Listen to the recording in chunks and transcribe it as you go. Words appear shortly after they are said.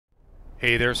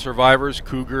Hey there, survivors.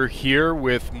 Cougar here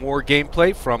with more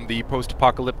gameplay from the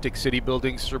post-apocalyptic city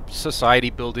building society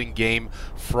building game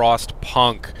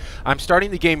Frostpunk. I'm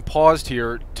starting the game paused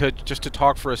here just to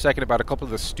talk for a second about a couple of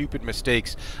the stupid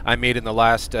mistakes I made in the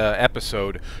last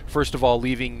episode. First of all,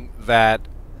 leaving that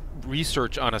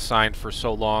research unassigned for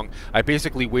so long. I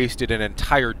basically wasted an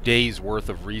entire day's worth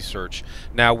of research.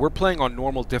 Now, we're playing on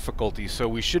normal difficulty, so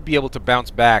we should be able to bounce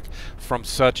back from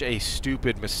such a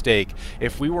stupid mistake.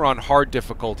 If we were on hard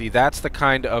difficulty, that's the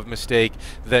kind of mistake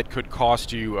that could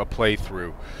cost you a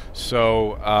playthrough.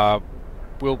 So,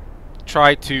 we'll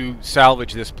try to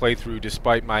salvage this playthrough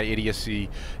despite my idiocy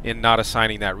in not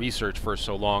assigning that research for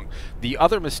so long. The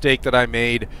other mistake that I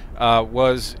made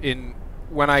was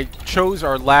when I chose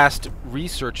our last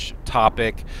research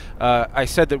topic, I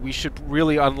said that we should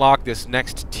really unlock this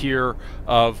next tier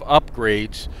of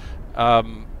upgrades, but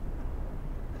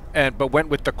went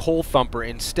with the coal thumper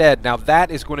instead. Now that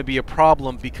is going to be a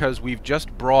problem because we've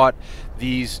just brought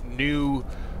these new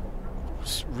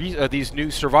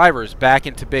survivors back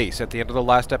into base. At the end of the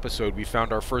last episode, we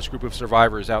found our first group of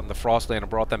survivors out in the Frostland and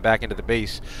brought them back into the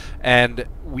base. And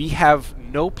we have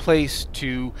no place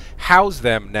to house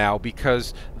them now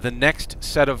because the next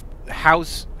set of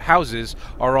houses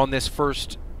are on this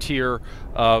first tier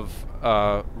of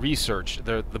research,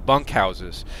 the bunk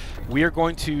houses. We are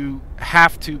going to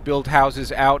have to build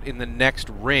houses out in the next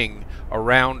ring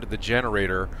around the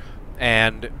generator.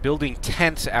 And building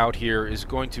tents out here is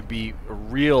going to be a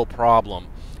real problem.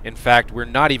 In fact, we're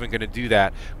not even going to do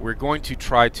that. We're going to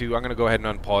try to... I'm going to go ahead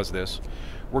and unpause this.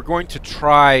 We're going to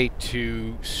try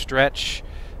to stretch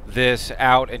this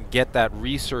out and get that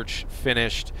research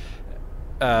finished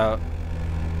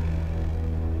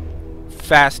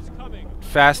fast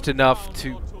enough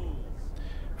to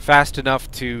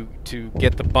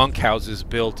get the bunkhouses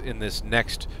built in this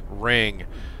next ring.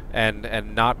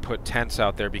 And not put tents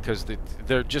out there because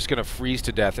they're just going to freeze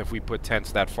to death if we put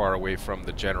tents that far away from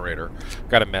the generator.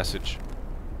 Got a message.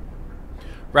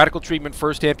 Radical treatment,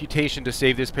 first amputation to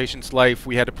save this patient's life.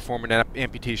 We had to perform an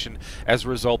amputation. As a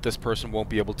result, this person won't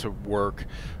be able to work.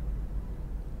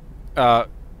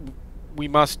 We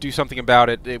must do something about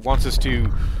it. It wants us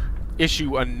to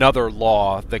issue another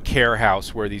law, the care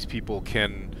house, where these people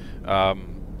can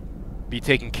be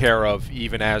taken care of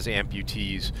even as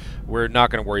amputees. We're not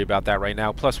going to worry about that right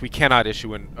now. Plus, we cannot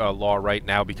issue a law right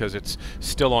now because it's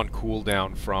still on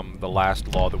cooldown from the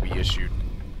last law that we issued.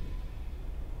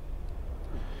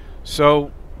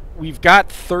 So, we've got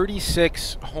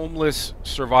 36 homeless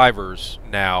survivors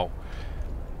now,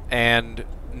 and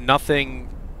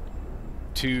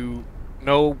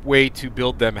no way to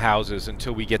build them houses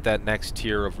until we get that next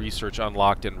tier of research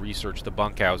unlocked and research the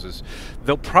bunkhouses.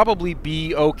 They'll probably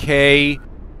be okay.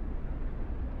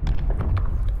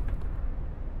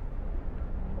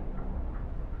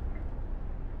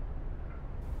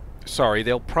 Sorry,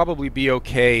 they'll probably be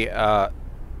okay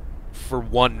for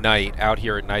one night out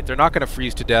here at night. They're not going to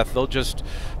freeze to death. They'll just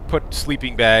put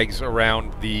sleeping bags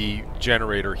around the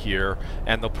generator here,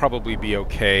 and they'll probably be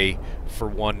okay for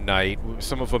one night.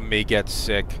 Some of them may get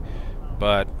sick,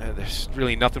 but there's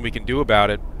really nothing we can do about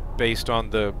it based on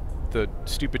the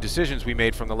stupid decisions we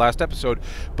made from the last episode.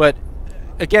 But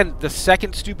again, the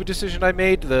second stupid decision I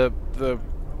made, the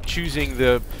choosing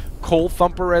the coal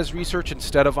thumper as research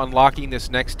instead of unlocking this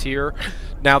next tier.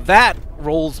 Now that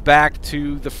rolls back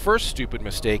to the first stupid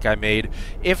mistake I made.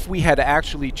 If we had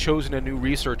actually chosen a new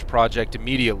research project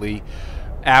immediately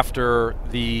after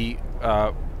the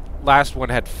last one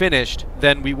had finished,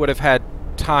 then we would have had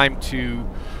time to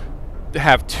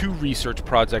have 2 research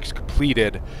projects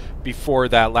completed before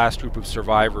that last group of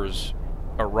survivors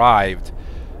arrived.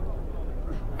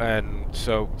 And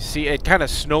so, see, it kind of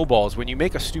snowballs. When you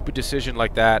make a stupid decision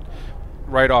like that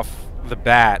right off the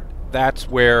bat, that's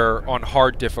where, on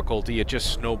hard difficulty, it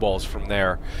just snowballs from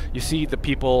there. You see the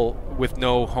people with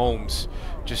no homes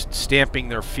just stamping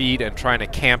their feet and trying to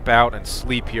camp out and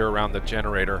sleep here around the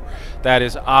generator. That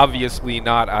is obviously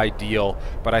not ideal,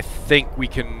 but I think we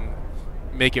can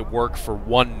make it work for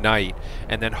one night.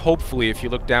 And then hopefully, if you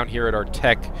look down here at our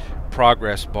tech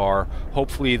progress bar,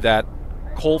 hopefully that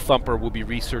coal thumper will be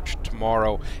researched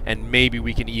tomorrow, and maybe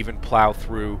we can even plow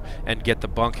through and get the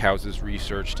bunkhouses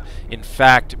researched. In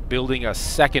fact, building a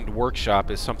second workshop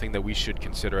is something that we should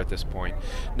consider at this point.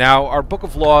 Now, our Book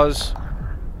of Laws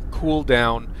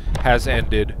cooldown has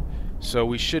ended, so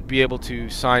we should be able to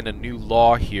sign a new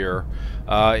law here.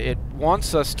 It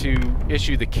wants us to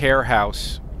issue the care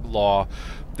house law,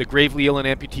 The gravely ill and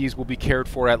amputees will be cared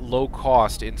for at low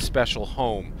cost in special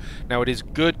home. Now, it is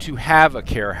good to have a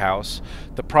care house.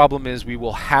 The problem is we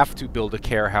will have to build a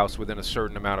care house within a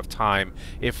certain amount of time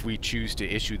if we choose to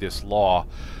issue this law.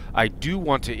 I do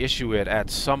want to issue it at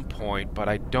some point, but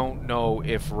I don't know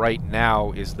if right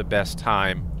now is the best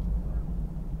time.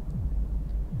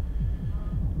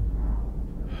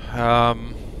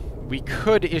 We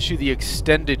could issue the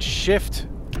extended shift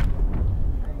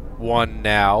one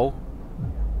now.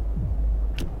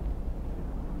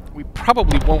 We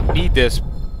probably won't need this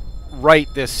right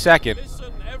this second.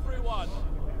 Listen, everyone.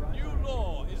 New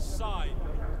law is signed.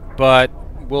 But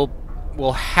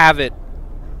we'll have it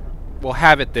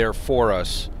there for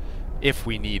us if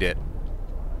we need it.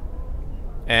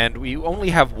 And we only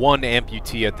have one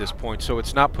amputee at this point, so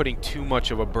it's not putting too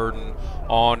much of a burden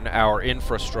on our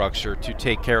infrastructure to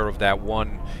take care of that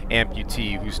one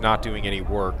amputee who's not doing any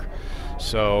work.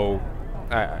 So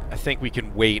I think we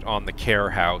can wait on the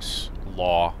care house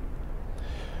law.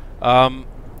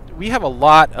 We have a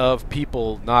lot of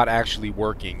people not actually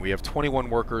working. We have 21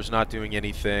 workers not doing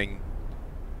anything.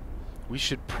 We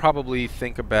should probably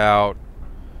think about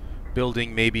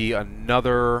building maybe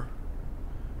another...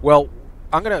 Well,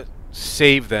 I'm going to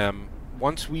save them.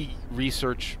 Once we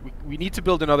research... We need to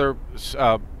build another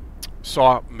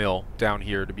sawmill down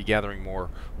here to be gathering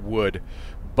more wood.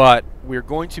 But we're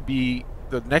going to be...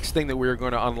 The next thing that we're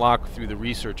going to unlock through the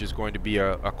research is going to be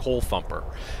a coal thumper.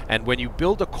 And when you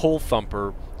build a coal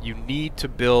thumper, you need to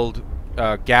build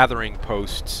gathering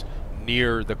posts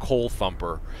near the coal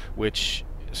thumper, which...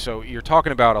 So you're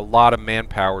talking about a lot of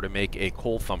manpower to make a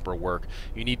coal thumper work.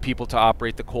 You need people to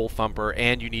operate the coal thumper,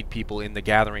 and you need people in the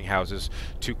gathering houses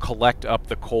to collect up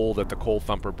the coal that the coal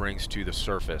thumper brings to the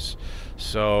surface.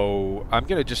 So I'm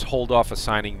going to just hold off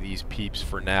assigning these peeps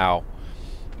for now.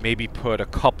 Maybe put a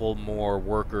couple more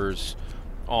workers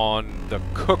on the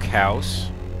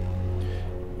cookhouse.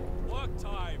 Work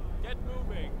time. Get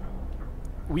moving.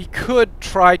 We could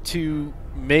try to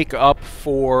make up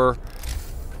for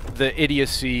the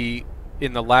idiocy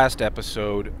in the last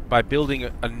episode by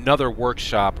building another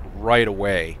workshop right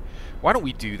away. Why don't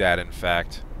we do that, in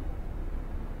fact?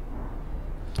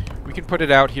 We can put it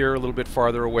out here a little bit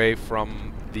farther away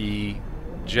from the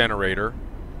generator.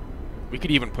 We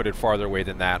could even put it farther away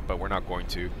than that, but we're not going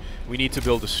to. We need to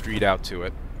build a street out to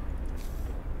it.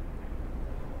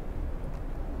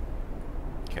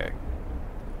 Okay.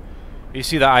 You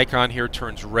see the icon here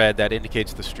turns red. That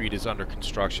indicates the street is under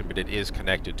construction, but it is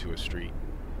connected to a street.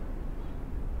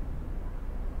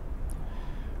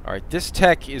 Alright, this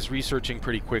tech is researching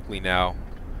pretty quickly now.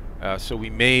 So we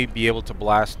may be able to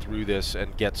blast through this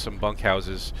and get some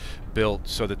bunkhouses built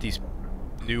so that these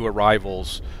new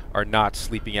arrivals are not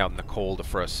sleeping out in the cold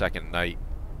for a second night.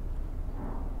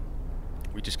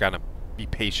 We just gotta be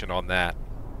patient on that.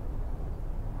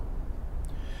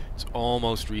 It's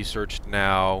almost researched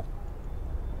now.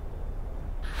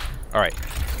 Alright,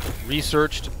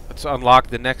 researched. Let's unlock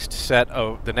the next set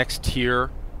of the next tier,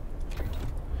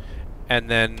 and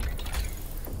then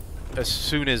as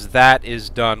soon as that is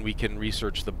done, we can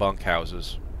research the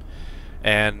bunkhouses.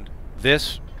 And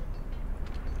this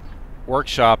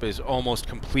workshop is almost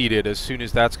completed. As soon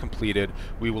as that's completed,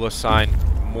 we will assign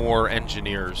more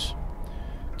engineers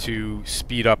to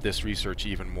speed up this research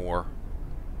even more.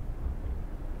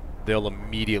 They'll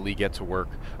immediately get to work.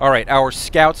 Alright, our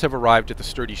scouts have arrived at the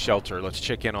sturdy shelter. Let's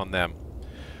check in on them.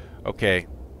 Okay.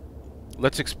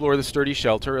 Let's explore the sturdy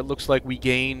shelter. It looks like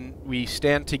we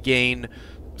stand to gain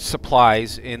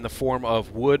supplies in the form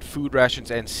of wood, food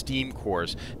rations, and steam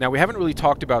cores. Now, we haven't really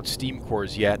talked about steam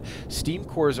cores yet. Steam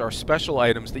cores are special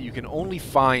items that you can only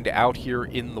find out here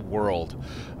in the world.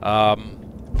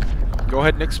 Go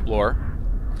ahead and explore.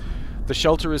 The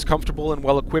shelter is comfortable and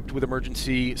well equipped with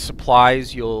emergency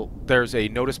supplies. There's a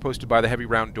notice posted by the heavy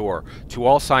round door. To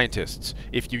all scientists,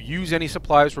 if you use any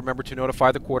supplies, remember to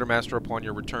notify the quartermaster upon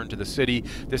your return to the city.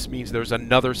 This means there's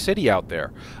another city out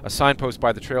there. A signpost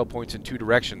by the trail points in two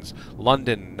directions.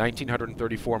 London,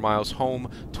 1934 miles. Home,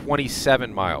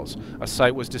 27 miles. A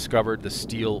site was discovered, the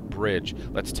Steel Bridge.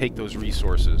 Let's take those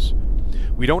resources.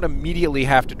 We don't immediately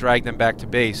have to drag them back to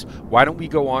base. Why don't we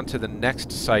go on to the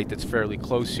next site that's fairly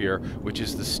close here, which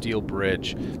is the Steel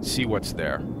Bridge. See what's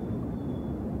there.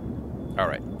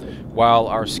 Alright. While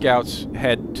our scouts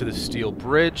head to the Steel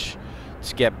Bridge,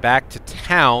 let's get back to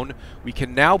town. We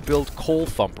can now build coal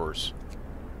thumpers.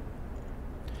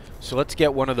 So let's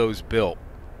get one of those built.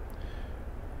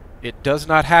 It does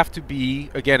not have to be,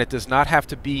 again, it does not have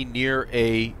to be near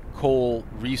a coal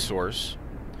resource.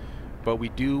 But we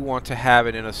do want to have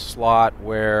it in a slot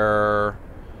where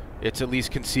it's at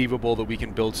least conceivable that we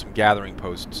can build some gathering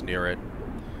posts near it.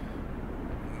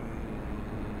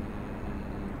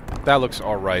 That looks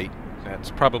alright.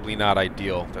 That's probably not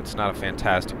ideal. That's not a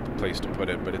fantastic place to put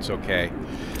it, but it's okay.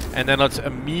 And then let's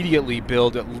immediately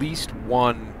build at least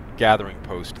one gathering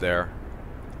post there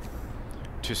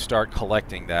to start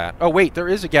collecting that. Oh wait, there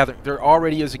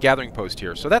already is a gathering post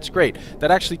here. So that's great. That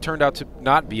actually turned out to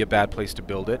not be a bad place to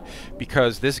build it,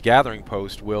 because this gathering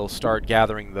post will start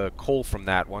gathering the coal from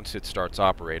that once it starts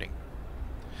operating.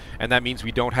 And that means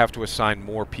we don't have to assign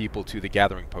more people to the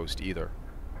gathering post either.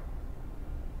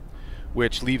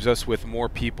 Which leaves us with more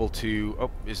people to...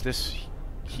 Oh, is this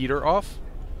heater off?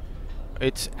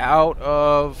 It's out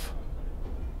of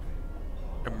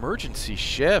emergency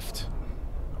shift.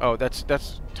 Oh, that's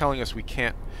telling us we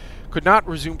can't... Could not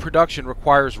resume production,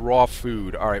 requires raw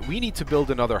food. Alright, we need to build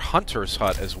another hunter's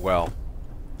hut as well.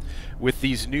 With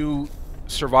these new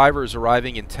survivors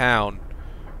arriving in town,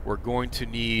 we're going to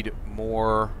need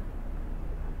more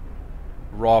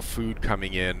raw food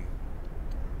coming in.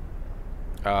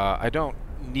 I don't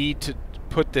need to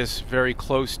put this very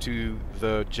close to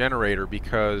the generator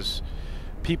because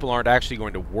people aren't actually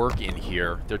going to work in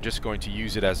here. They're just going to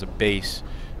use it as a base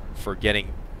for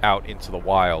getting out into the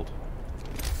wild.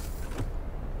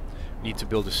 Need to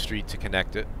build a street to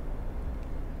connect it.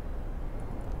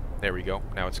 There we go.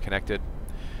 Now it's connected.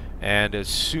 And as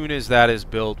soon as that is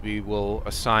built, we will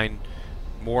assign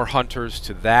more hunters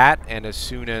to that, and as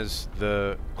soon as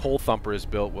the coal thumper is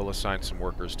built, we'll assign some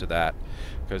workers to that,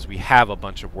 because we have a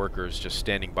bunch of workers just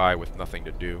standing by with nothing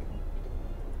to do.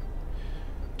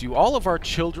 Do all of our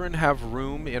children have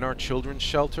room in our children's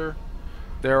shelter?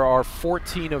 There are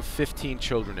 14 of 15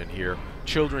 children in here.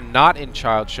 Children not in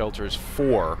child shelters,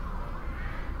 4.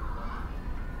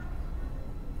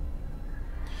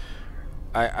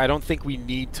 I don't think we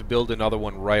need to build another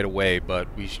one right away, but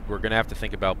we're going to have to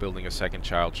think about building a second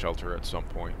child shelter at some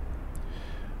point.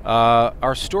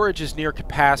 Our storage is near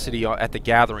capacity at the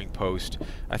gathering post.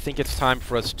 I think it's time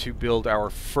for us to build our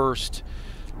first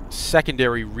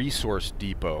secondary resource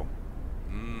depot.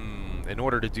 In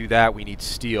order to do that, we need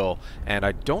steel, and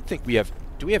I don't think we have...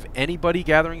 Do we have anybody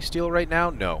gathering steel right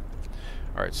now? No.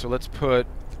 Alright, so let's put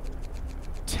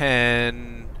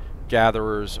 10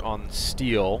 gatherers on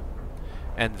steel.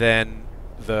 And then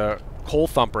the coal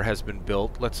thumper has been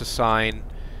built. Let's assign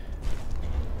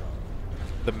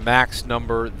the max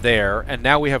number there. And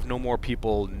now we have no more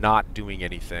people not doing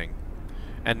anything.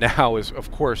 And now is,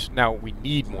 of course, now we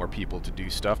need more people to do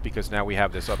stuff because now we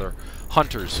have this other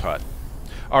hunter's hut.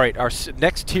 Alright, our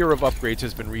next tier of upgrades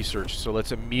has been researched. So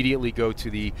let's immediately go to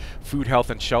the food, health,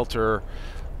 and shelter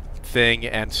thing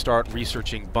and start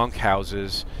researching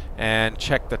bunkhouses and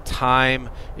check the time.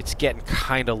 It's getting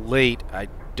kind of late.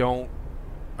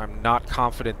 I'm not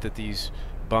confident that these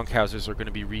bunkhouses are going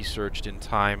to be researched in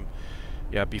time,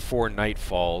 before night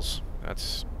falls.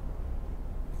 That's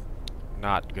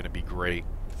not going to be great.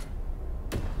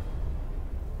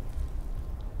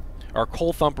 Our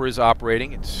coal thumper is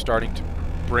operating. It's starting to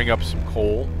bring up some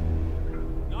coal.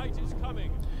 Night is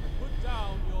coming. Put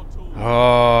down your tools.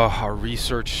 Oh,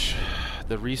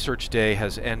 the research day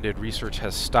has ended. Research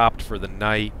has stopped for the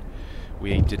night.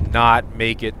 We did not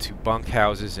make it to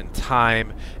bunkhouses in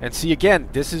time. And see, again,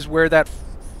 this is where that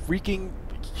freaking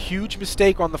huge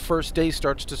mistake on the first day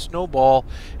starts to snowball.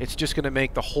 It's just going to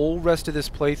make the whole rest of this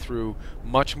playthrough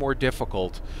much more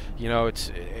difficult. You know,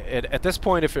 it's at this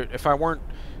point, if I weren't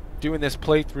doing this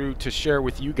playthrough to share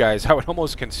with you guys, I would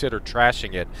almost consider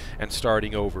trashing it and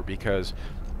starting over, because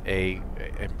a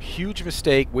huge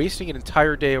mistake, wasting an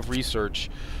entire day of research,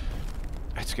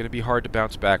 it's going to be hard to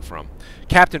bounce back from.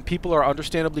 Captain, people are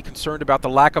understandably concerned about the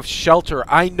lack of shelter.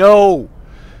 I know!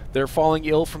 They're falling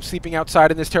ill from sleeping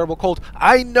outside in this terrible cold.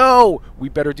 I know! We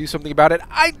better do something about it.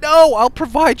 I know! I'll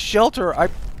provide shelter! I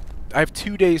have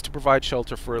 2 days to provide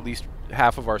shelter for at least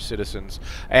half of our citizens.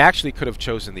 I actually could have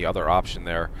chosen the other option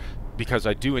there, because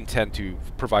I do intend to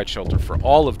provide shelter for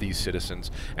all of these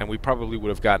citizens, and we probably would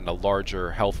have gotten a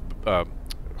larger health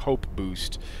hope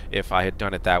boost if I had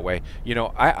done it that way. You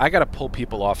know, I gotta pull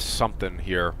people off something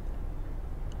here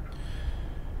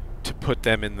to put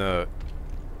them to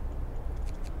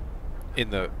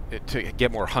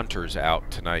get more hunters out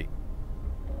tonight.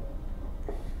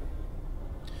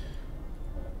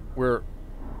 We're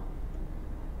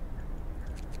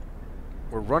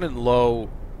running low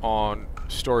on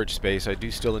storage space. I do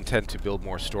still intend to build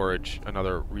more storage,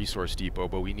 another resource depot,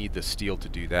 but we need the steel to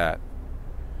do that.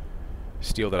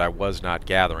 Steel that I was not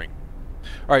gathering.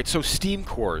 Alright, so steam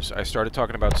cores. I started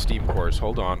talking about steam cores.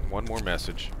 Hold on, one more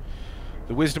message.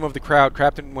 The wisdom of the crowd.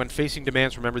 Captain, when facing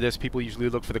demands, remember this: people usually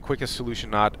look for the quickest solution,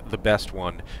 not the best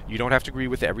one. You don't have to agree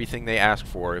with everything they ask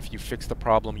for. If you fix the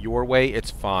problem your way, it's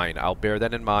fine. I'll bear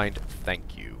that in mind.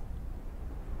 Thank you.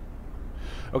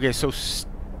 Okay, so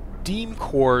steam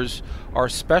cores are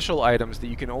special items that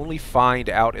you can only find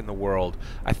out in the world.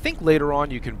 I think later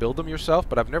on you can build them yourself,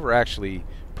 but I've never actually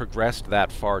progressed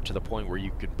that far to the point where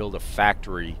you could build a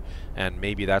factory, and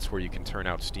maybe that's where you can turn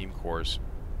out steam cores.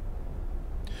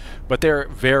 But they're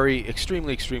very,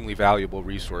 extremely, extremely valuable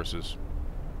resources.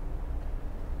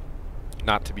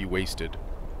 Not to be wasted.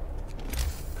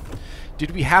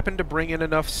 Did we happen to bring in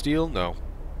enough steel? No.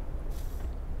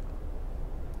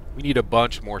 We need a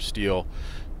bunch more steel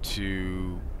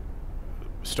to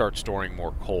start storing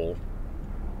more coal.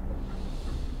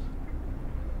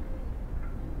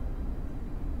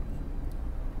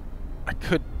 I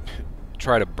could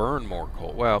try to burn more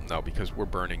coal. Well, no, because we're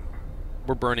burning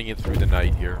it through the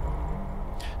night here.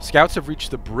 Scouts have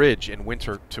reached the bridge in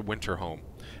Winterhome.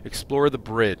 Explore the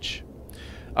bridge.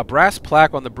 A brass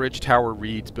plaque on the bridge tower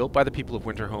reads, built by the people of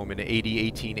Winterhome in AD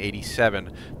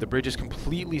 1887, the bridge is kept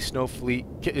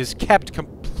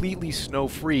completely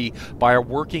snow-free by a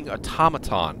working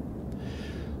automaton.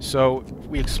 So,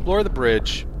 we explore the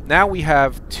bridge. Now we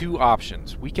have two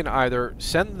options. We can either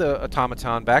send the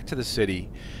automaton back to the city,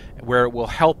 where it will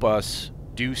help us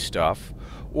do stuff,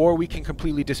 or we can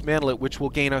completely dismantle it, which will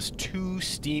gain us 2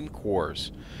 steam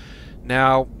cores.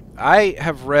 Now, I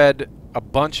have read a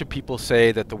bunch of people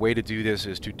say that the way to do this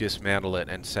is to dismantle it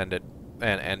and send it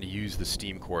and use the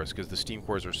steam cores, because the steam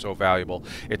cores are so valuable.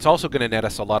 It's also going to net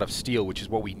us a lot of steel, which is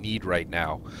what we need right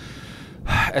now.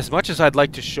 As much as I'd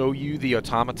like to show you the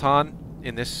automaton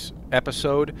in this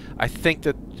episode, I think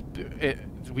that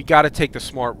we got to take the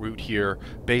smart route here,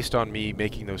 based on me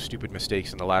making those stupid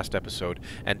mistakes in the last episode,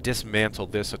 and dismantle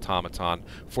this automaton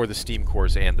for the steam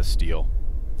cores and the steel.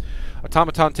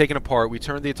 Automaton taken apart. We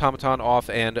turned the automaton off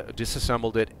and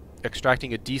disassembled it,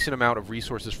 extracting a decent amount of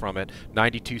resources from it,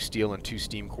 92 steel and 2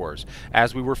 steam cores.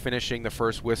 As we were finishing, the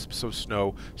first wisps of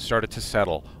snow started to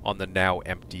settle on the now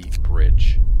empty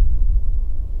bridge.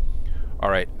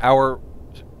 Alright,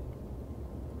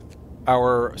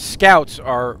 our scouts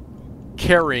are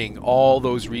carrying all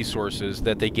those resources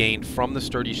that they gained from the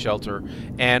sturdy shelter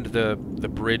and the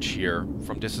bridge here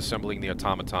from disassembling the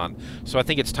automaton. So I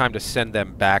think it's time to send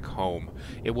them back home.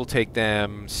 It will take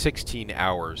them 16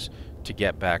 hours to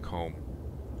get back home.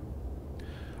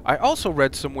 I also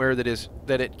read somewhere that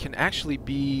it can actually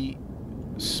be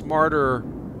smarter,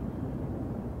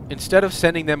 instead of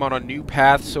sending them on a new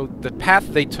path. So the path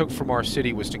they took from our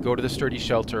city was to go to the sturdy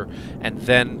shelter and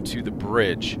then to the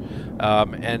bridge.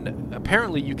 And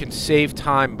apparently you can save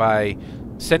time by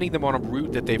sending them on a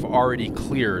route that they've already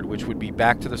cleared, which would be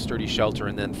back to the sturdy shelter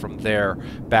and then from there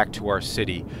back to our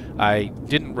city. I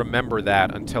didn't remember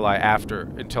that until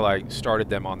I started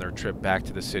them on their trip back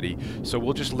to the city. So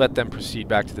we'll just let them proceed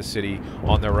back to the city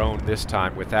on their own this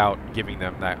time without giving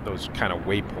them those kind of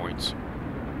waypoints.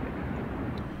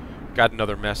 Got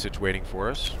another message waiting for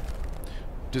us.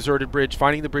 Deserted bridge.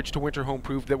 Finding the bridge to Winterhome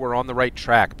proved that we're on the right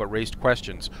track, but raised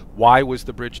questions. Why was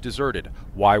the bridge deserted?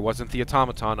 Why wasn't the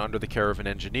automaton under the care of an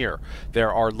engineer?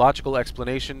 There are logical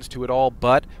explanations to it all,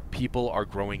 but people are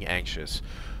growing anxious.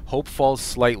 Hope falls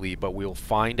slightly, but we'll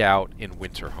find out in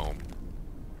Winterhome.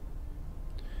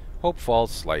 Hope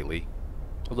falls slightly.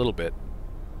 A little bit.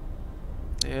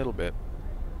 A little bit.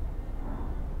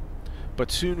 But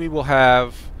soon we will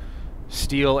have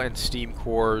steel and steam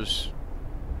cores,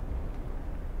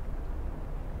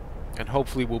 and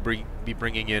hopefully we'll be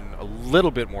bringing in a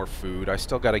little bit more food. I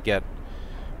still got to get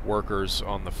workers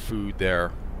on the food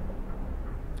there.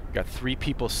 Got 3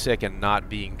 people sick and not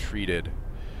being treated.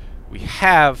 We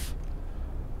have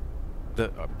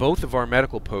both of our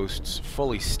medical posts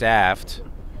fully staffed.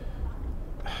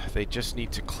 They just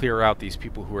need to clear out these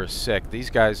people who are sick. These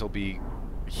guys will be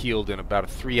healed in about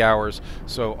 3 hours,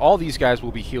 so all these guys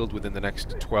will be healed within the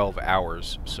next 12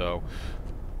 hours. So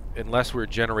unless we're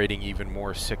generating even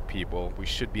more sick people, we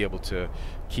should be able to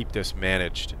keep this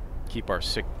managed, keep our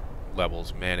sick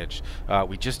levels managed.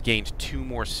 We just gained 2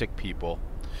 more sick people.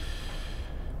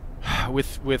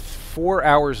 With 4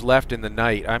 hours left in the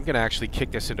night, I'm going to actually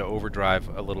kick this into overdrive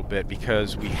a little bit,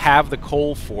 because we have the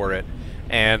coal for it,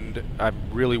 and I'm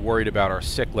really worried about our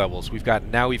sick levels. We've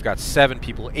got 7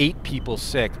 people, 8 people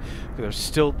sick. They're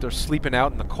sleeping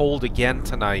out in the cold again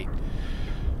tonight.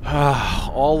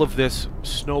 All of this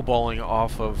snowballing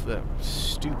off of the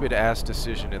stupid ass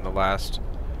decision in the last,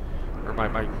 or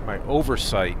my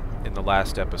oversight in the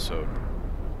last episode.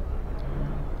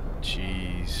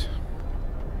 Jeez.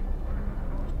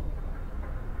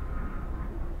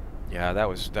 Yeah, that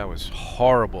was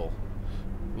horrible.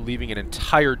 Leaving an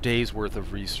entire day's worth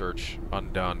of research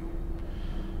undone.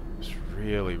 It's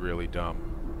really, really dumb.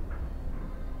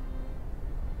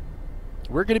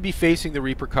 We're going to be facing the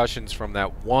repercussions from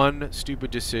that one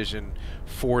stupid decision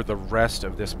for the rest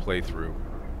of this playthrough.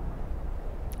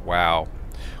 Wow.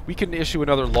 We can issue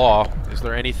another law. Is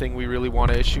there anything we really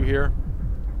want to issue here?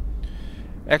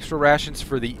 Extra rations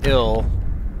for the ill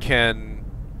can...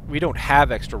 We don't have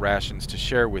extra rations to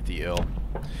share with the ill.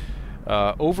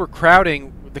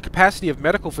 Overcrowding, the capacity of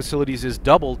medical facilities is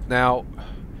doubled now.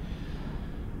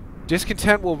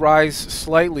 Discontent will rise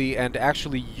slightly, and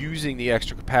actually using the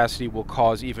extra capacity will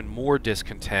cause even more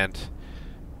discontent.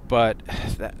 But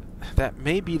that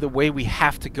may be the way we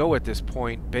have to go at this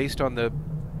point, based on the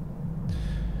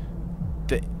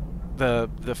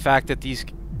fact that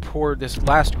this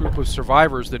last group of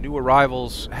survivors, the new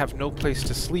arrivals, have no place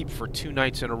to sleep for 2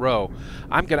 nights in a row.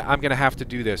 I'm gonna have to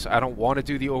do this. I don't want to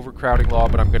do the overcrowding law,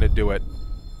 but I'm gonna do it.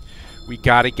 We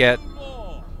gotta get...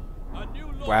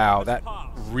 Wow, that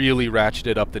really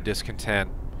ratcheted up the discontent,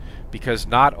 because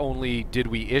not only did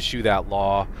we issue that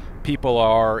law, people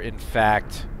are in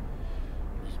fact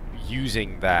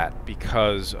using that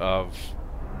because of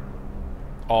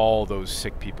all those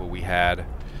sick people we had.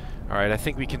 Alright, I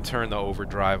think we can turn the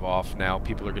overdrive off now.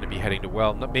 People are going to be heading to...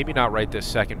 Well, maybe not right this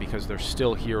second because they're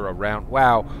still here around.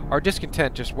 Wow, our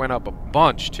discontent just went up a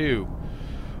bunch, too.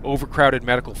 Overcrowded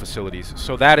medical facilities.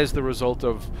 So that is the result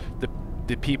of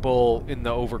the people in the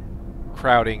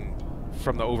overcrowding...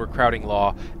 from the overcrowding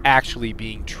law actually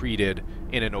being treated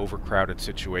in an overcrowded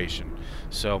situation.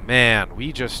 So, man,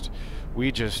 we just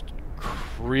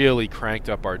really cranked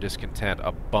up our discontent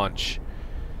a bunch.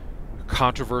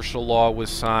 Controversial law was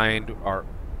signed. Our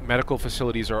medical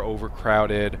facilities are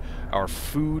overcrowded. Our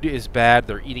food is bad.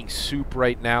 They're eating soup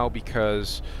right now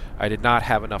because I did not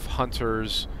have enough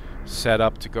hunters set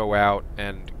up to go out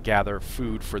and gather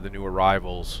food for the new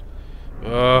arrivals.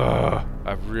 Ugh,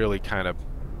 I've really kind of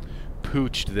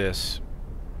pooched this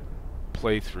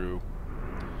playthrough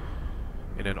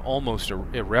in an almost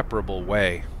irreparable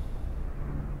way.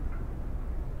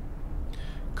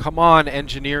 Come on,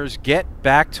 engineers, get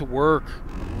back to work.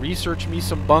 Research me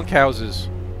some bunkhouses.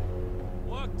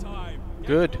 Work time.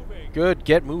 Good, good.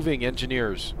 Get moving,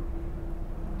 engineers.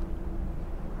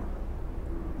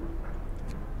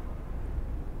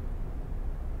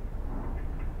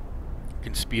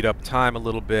 Can speed up time a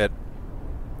little bit.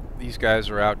 These guys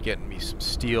are out getting me some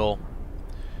steel.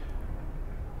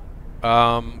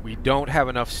 We don't have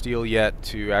enough steel yet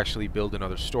to actually build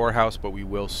another storehouse, but we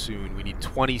will soon. We need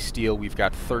 20 steel. We've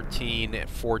got 13,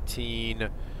 14,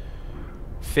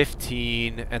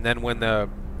 15, and then when the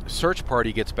search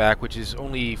party gets back, which is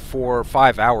only 4 or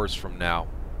 5 hours from now,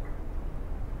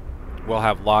 we'll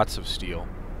have lots of steel.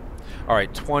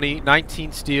 Alright,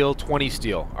 19 steel, 20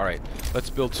 steel. Alright, let's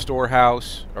build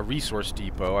storehouse, a resource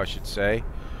depot, I should say.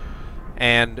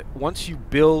 And once you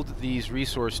build these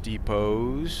resource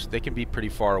depots, they can be pretty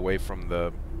far away from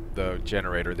the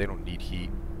generator. They don't need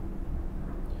heat.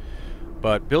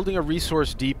 But building a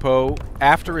resource depot,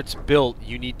 after it's built,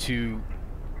 you need to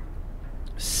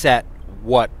set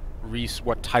what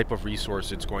type of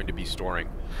resource it's going to be storing.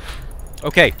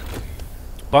 Okay,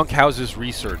 bunkhouses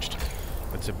researched.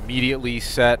 Let's immediately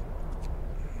set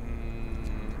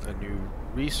a new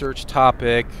research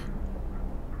topic.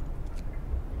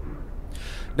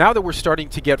 Now that we're starting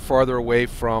to get farther away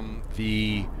from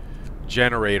the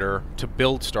generator, to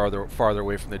build farther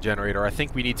away from the generator, I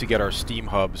think we need to get our steam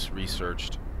hubs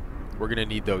researched. We're going to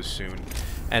need those soon.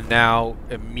 And now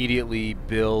immediately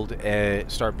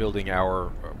start building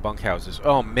our bunkhouses.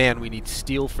 Oh man, we need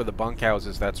steel for the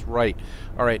bunkhouses. That's right.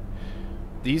 Alright.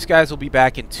 These guys will be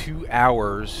back in 2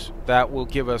 hours. That will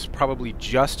give us probably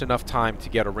just enough time to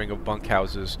get a ring of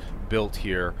bunkhouses built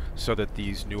here so that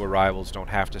these new arrivals don't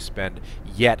have to spend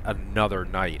yet another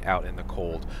night out in the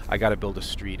cold. I gotta build a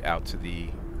street out to the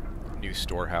new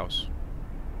storehouse.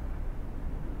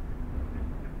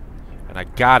 And I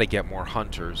gotta get more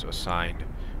hunters assigned.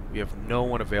 We have no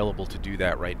one available to do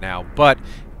that right now. But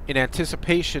in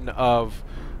anticipation of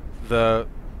the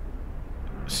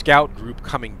scout group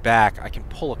coming back, I can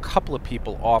pull a couple of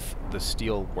people off the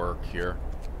steel work here.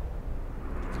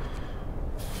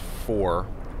 4.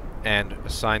 And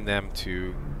assign them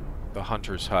to the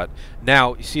hunter's hut.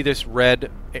 Now, you see this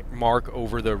red mark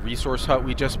over the resource hut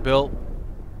we just built?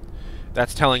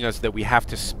 That's telling us that we have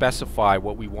to specify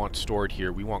what we want stored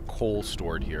here. We want coal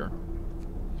stored here.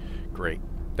 Great.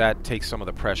 That takes some of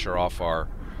the pressure off our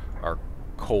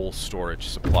coal storage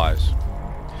supplies.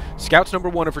 Scouts number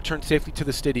 1 have returned safely to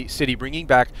the city, bringing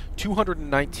back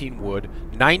 219 wood,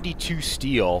 92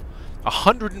 steel,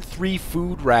 103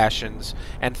 food rations,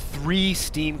 and 3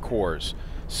 steam cores.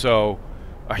 So,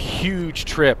 a huge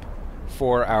trip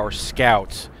for our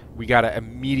scouts We got to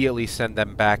immediately send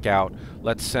them back out.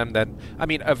 Let's send them... I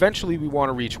mean, eventually we want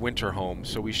to reach Winterhome,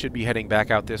 so we should be heading back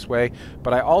out this way.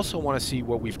 But I also want to see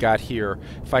what we've got here.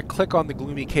 If I click on the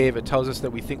Gloomy Cave, it tells us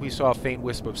that we think we saw a faint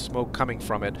wisp of smoke coming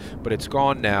from it, but it's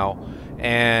gone now.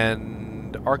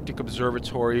 And Arctic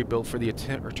Observatory, built for the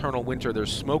eternal winter,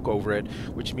 there's smoke over it,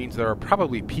 which means there are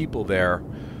probably people there.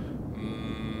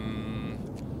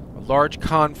 A large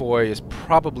convoy is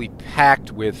probably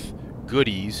packed with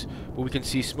goodies, but we can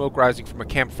see smoke rising from a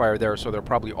campfire there, so there are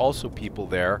probably also people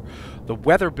there. The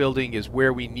weather building is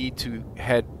where we need to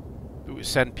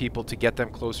send people to get them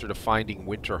closer to finding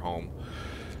Winterhome.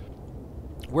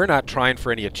 We're not trying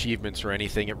for any achievements or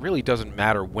anything. It really doesn't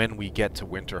matter when we get to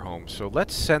Winterhome, so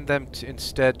let's send them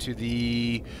instead to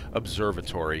the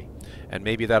observatory, and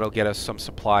maybe that'll get us some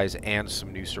supplies and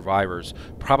some new survivors,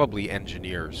 probably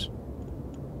engineers.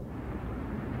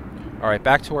 Alright,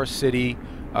 back to our city.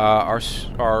 Our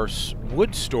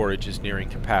wood storage is nearing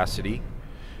capacity.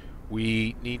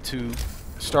 We need to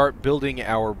start building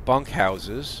our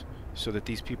bunkhouses so that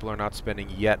these people are not spending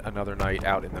yet another night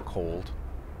out in the cold.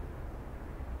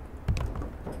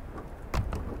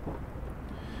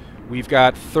 We've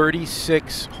got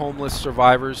 36 homeless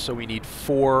survivors, so we need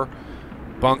 4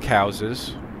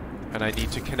 bunkhouses, and I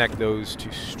need to connect those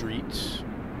to streets.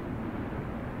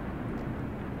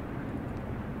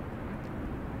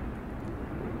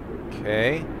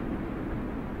 Okay.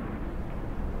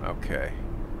 Okay.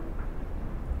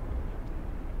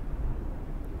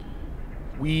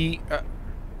 We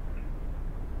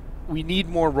need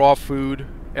more raw food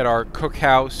at our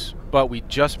cookhouse, but we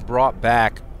just brought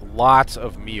back lots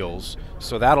of meals,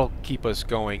 so that'll keep us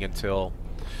going until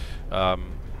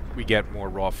we get more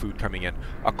raw food coming in.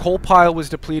 A coal pile was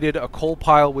depleted, a coal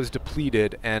pile was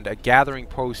depleted, and a gathering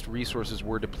post resources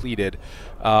were depleted.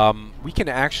 We can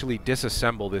actually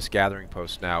disassemble this gathering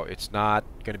post now. It's not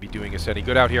going to be doing us any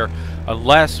good out here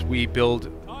unless we build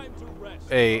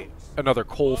another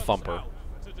coal thumper.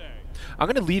 I'm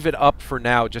going to leave it up for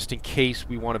now just in case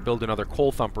we want to build another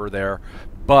coal thumper there,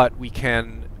 but we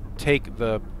can take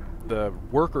the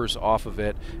workers off of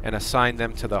it and assign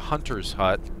them to the hunter's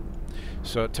hut,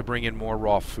 so to bring in more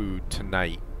raw food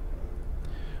tonight.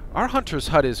 Our hunter's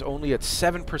hut is only at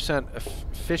 7%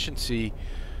 efficiency.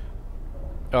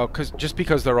 Oh, just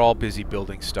because they're all busy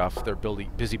building stuff. They're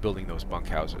busy building those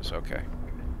bunkhouses. Okay.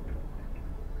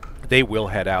 They will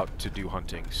head out to do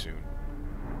hunting soon.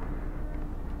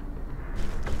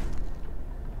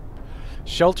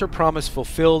 Shelter promise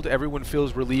fulfilled. Everyone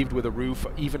feels relieved with a roof,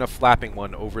 even a flapping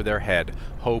one over their head.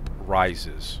 Hope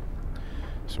rises.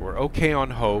 So we're okay on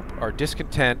hope. Our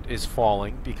discontent is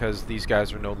falling because these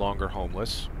guys are no longer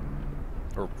homeless.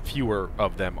 Or fewer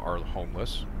of them are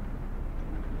homeless.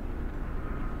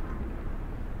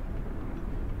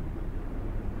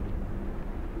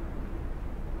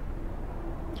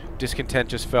 Discontent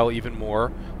just fell even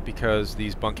more because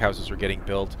these bunkhouses are getting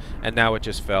built, and now it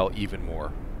just fell even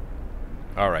more.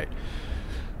 Alright.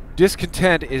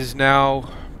 Discontent is now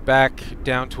back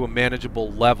down to a manageable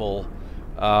level.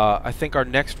 I think our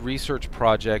next research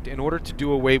project, in order to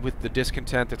do away with the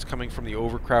discontent that's coming from the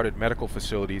overcrowded medical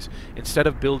facilities, instead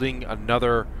of building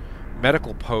another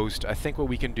medical post, I think what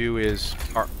we can do is,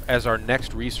 as our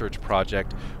next research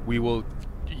project, we will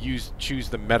choose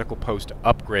the medical post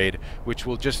upgrade, which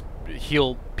will just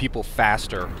heal people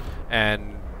faster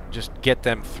and just get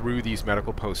them through these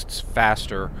medical posts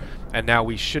faster. And now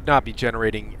we should not be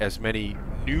generating as many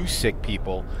new sick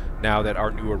people now that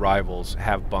our new arrivals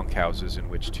have bunkhouses in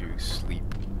which to sleep.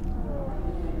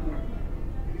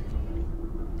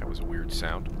 That was a weird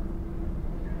sound.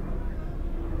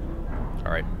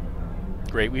 Alright.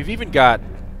 Great. We've even got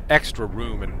extra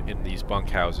room in these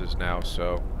bunkhouses now,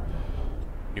 so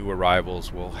new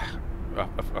arrivals will... a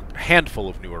handful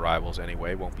of new arrivals,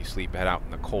 anyway, won't be sleeping out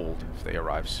in the cold if they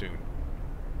arrive soon.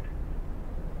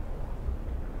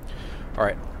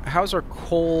 Alright, how's our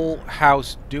coal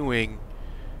house doing?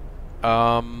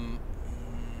 There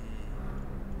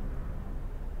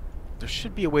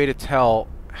should be a way to tell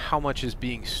how much is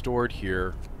being stored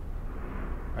here.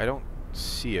 I don't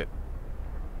see it.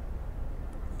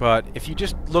 But if you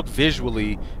just look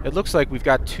visually, it looks like we've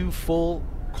got 2 full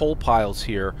coal piles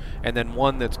here, and then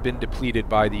one that's been depleted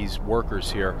by these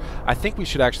workers here. I think we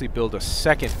should actually build a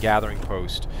second gathering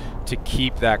post to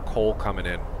keep that coal coming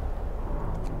in.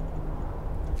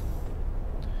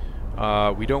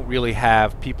 We don't really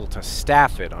have people to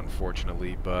staff it,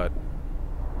 unfortunately, but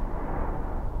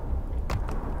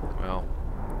well,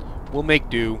 we'll make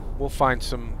do. We'll find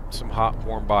some hot,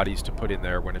 warm bodies to put in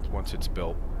there once it's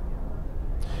built.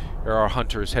 There are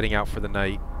hunters heading out for the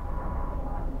night.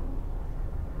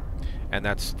 And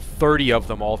that's 30 of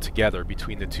them all together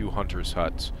between the two hunters'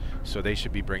 huts. So they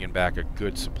should be bringing back a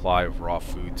good supply of raw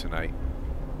food tonight.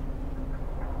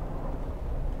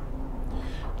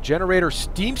 Generator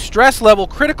steam stress level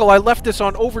critical. I left this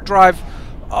on overdrive.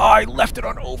 Oh, I left it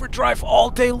on overdrive all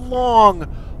day long.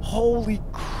 Holy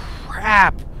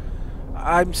crap.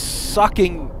 I'm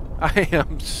sucking. I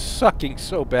am sucking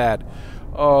so bad.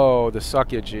 Oh, the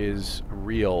suckage is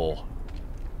real.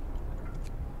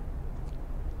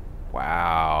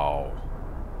 Wow.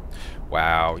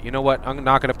 Wow. You know what? I'm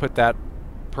not going to put that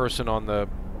person on the...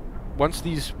 Once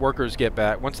these workers get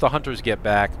back, once the hunters get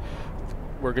back,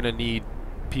 we're going to need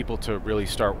people to really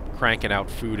start cranking out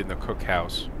food in the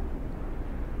cookhouse.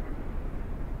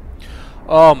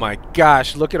 Oh my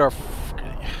gosh, look at our...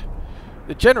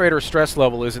 The generator stress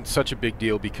level isn't such a big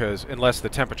deal because, unless the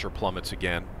temperature plummets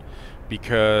again,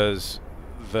 because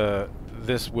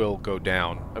this will go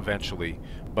down eventually.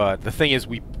 But the thing is,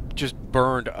 we just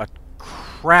burned a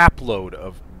crap load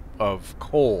of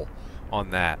coal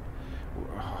on that.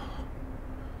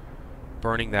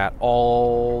 Burning that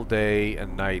all day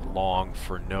and night long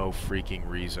for no freaking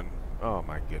reason. Oh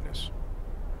my goodness.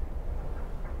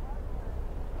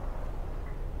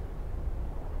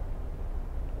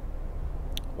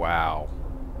 Wow.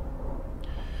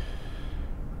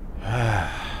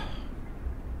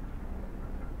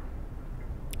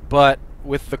 But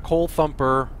with the coal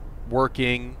thumper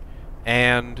working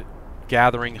and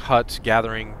gathering huts,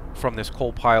 gathering from this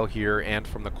coal pile here and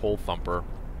from the coal thumper,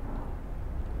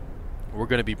 we're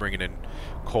going to be bringing in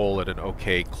coal at an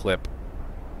okay clip.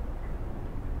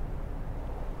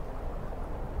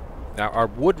 Now, our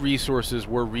wood resources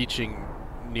were reaching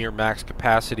near max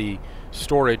capacity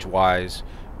storage-wise,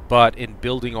 but in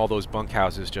building all those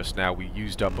bunkhouses just now, we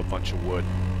used up a bunch of wood.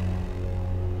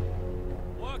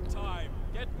 Work time.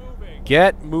 Get moving.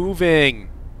 Get moving!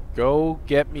 Go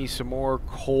get me some more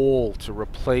coal to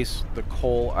replace the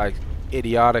coal I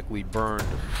idiotically burned.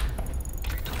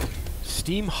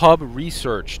 Steam Hub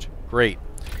researched. Great.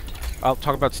 I'll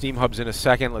talk about Steam Hubs in a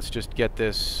second. Let's just get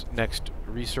this next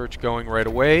research going right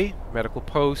away. Medical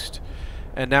post.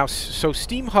 And now, so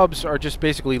Steam Hubs are just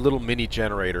basically little mini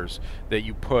generators that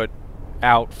you put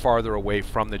out farther away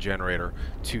from the generator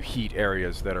to heat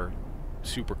areas that are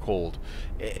super cold.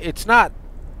 It's not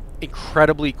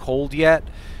incredibly cold yet,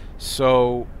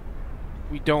 so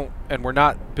we don't, and we're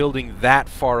not building that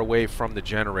far away from the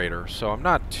generator, so I'm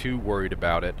not too worried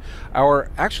about it.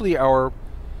 Actually, our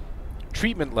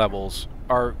treatment levels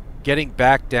are getting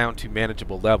back down to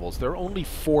manageable levels. There are only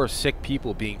 4 sick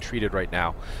people being treated right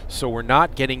now, so we're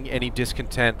not getting any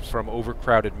discontent from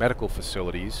overcrowded medical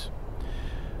facilities.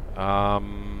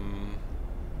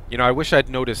 You know, I wish I'd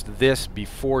noticed this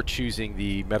before choosing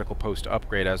the medical post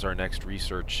upgrade as our next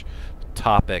research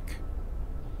topic,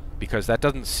 because that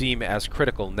doesn't seem as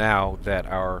critical now that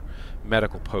our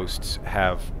medical posts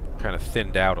have kind of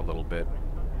thinned out a little bit.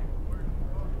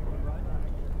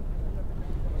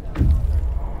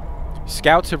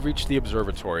 Scouts have reached the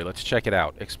observatory. Let's check it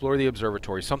out. Explore the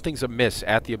observatory. Something's amiss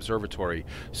at the observatory.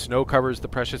 Snow covers the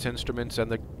precious instruments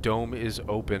and the dome is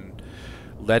open,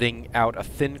 letting out a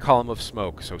thin column of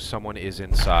smoke, so someone is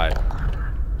inside.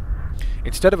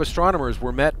 Instead of astronomers,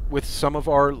 we're met with some of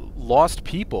our lost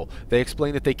people. They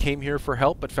explained that they came here for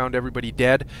help but found everybody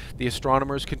dead. The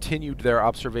astronomers continued their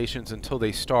observations until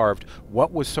they starved.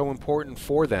 What was so important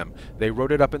for them? They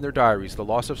wrote it up in their diaries. The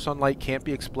loss of sunlight can't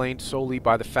be explained solely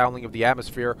by the fouling of the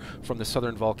atmosphere from the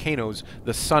southern volcanoes.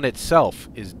 The sun itself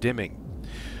is dimming.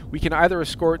 We can either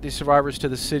escort the survivors to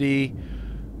the city,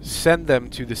 send them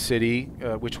to the city,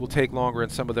 which will take longer,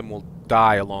 and some of them will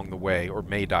die along the way, or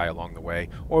may die along the way,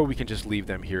 or we can just leave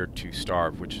them here to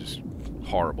starve, which is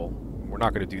horrible. We're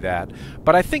not going to do that.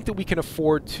 But I think that we can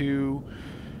afford to...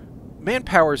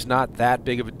 Manpower is not that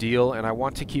big of a deal, and I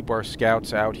want to keep our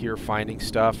scouts out here finding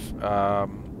stuff.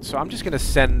 So I'm just going to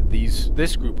send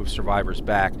this group of survivors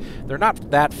back. They're not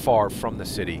that far from the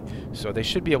city, so they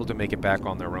should be able to make it back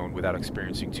on their own without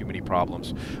experiencing too many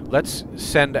problems. Let's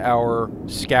send our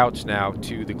scouts now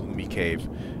to the Gloomy Cave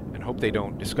and hope they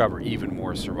don't discover even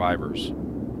more survivors,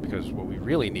 because what we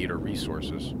really need are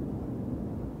resources.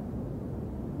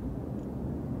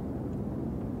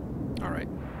 All right.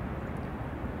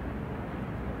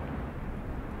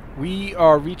 We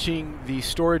are reaching the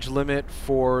storage limit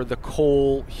for the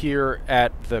coal here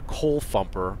at the coal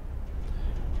thumper.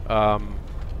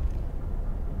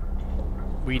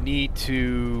 We need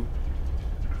to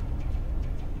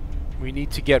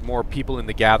get more people in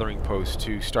the gathering post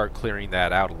to start clearing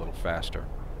that out a little faster.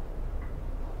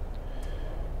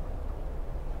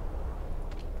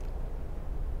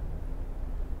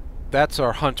 That's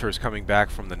our hunters coming back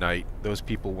from the night. Those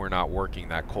people were not working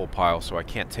that coal pile, so I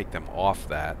can't take them off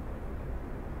that.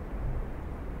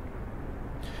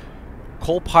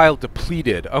 Coal pile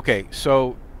depleted. Okay,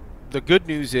 so the good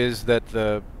news is that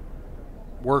the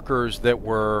workers that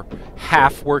were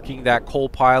half working that coal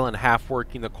pile and half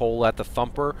working the coal at the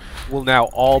thumper will now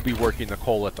all be working the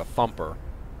coal at the thumper.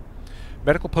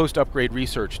 Medical post upgrade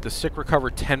research. The sick recover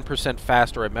 10%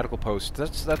 faster at medical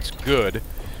posts. That's good.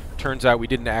 Turns out we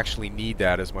didn't actually need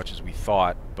that as much as we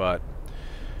thought, but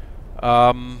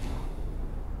do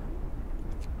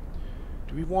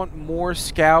we want more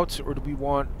scouts or do we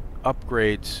want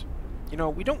upgrades? You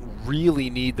know, we don't really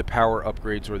need the power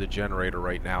upgrades or the generator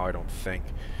right now, I don't think.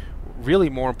 Really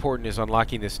more important is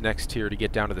unlocking this next tier to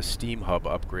get down to the steam hub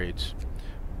upgrades.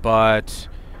 But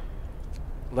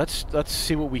let's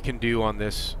see what we can do on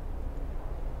this.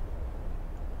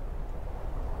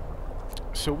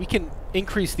 So we can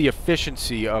increase the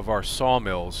efficiency of our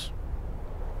sawmills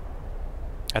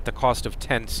at the cost of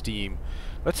 10 steam.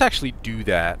 Let's actually do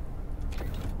that.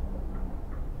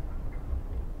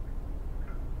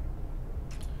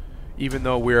 Even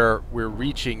though we're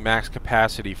reaching max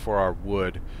capacity for our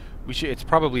wood, it's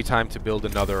probably time to build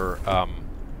another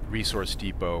resource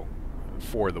depot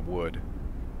for the wood.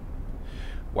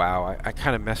 Wow, I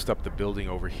kind of messed up the building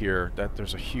over here.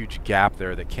 There's a huge gap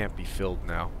there that can't be filled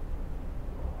now.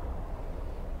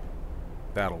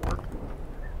 That'll work.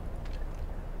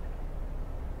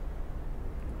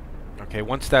 Okay,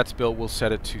 once that's built, we'll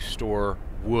set it to store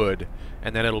wood,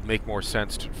 and then it'll make more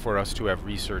sense for us to have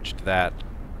researched that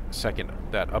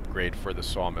upgrade for the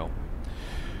sawmill.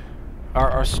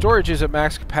 Our storage is at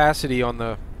max capacity on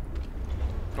the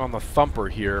thumper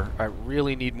here. I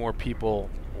really need more people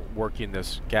working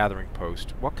this gathering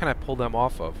post. What can I pull them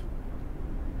off of?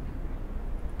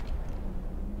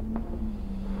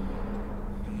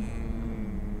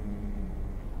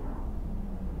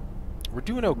 We're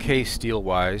doing okay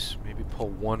steel-wise. Maybe pull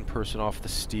one person off the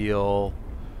steel.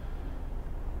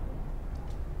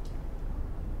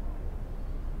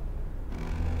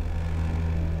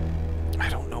 I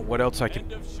don't know what else I can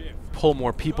pull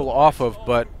more people off of,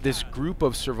 but this group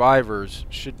of survivors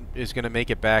is going to make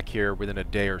it back here within a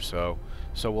day or so.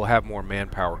 So we'll have more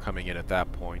manpower coming in at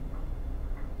that point.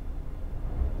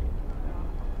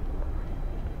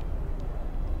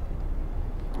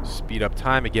 Speed up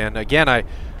time again. Again, I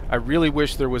really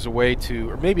wish there was a way to,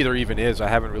 or maybe there even is, I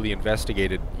haven't really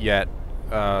investigated yet.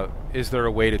 Is there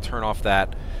a way to turn off the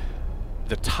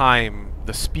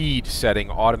speed setting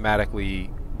automatically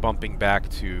bumping back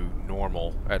to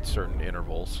normal at certain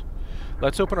intervals?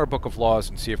 Let's open our book of laws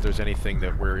and see if there's anything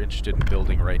that we're interested in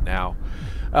building right now.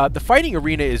 The fighting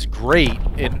arena is great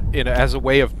as a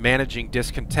way of managing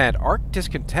discontent. Our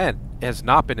discontent has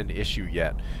not been an issue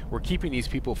yet. We're keeping these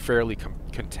people fairly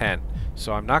content,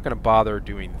 so I'm not going to bother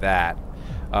doing that.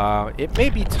 It may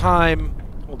be time.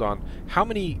 Hold on. How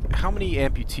many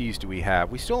amputees do we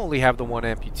have? We still only have the one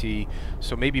amputee,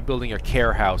 so maybe building a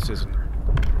care house isn't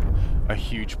a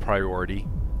huge priority.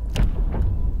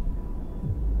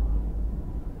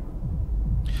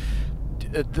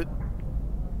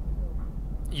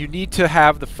 You need to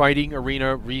have the fighting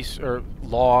arena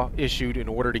law issued in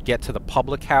order to get to the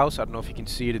public house. I don't know if you can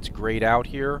see it. It's grayed out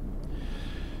here.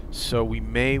 So we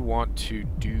may want to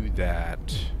do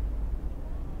that.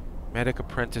 Medic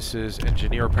apprentices,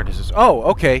 engineer apprentices. Oh,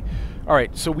 okay. All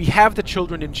right. So we have the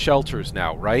children in shelters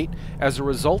now, right? As a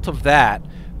result of that,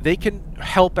 they can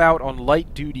help out on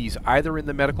light duties either in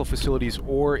the medical facilities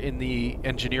or in the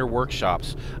engineer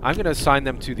workshops. I'm going to assign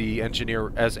them to the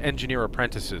engineer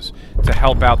apprentices to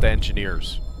help out the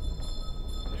engineers.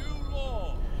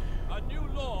 A new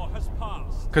law has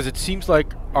passed. Because it seems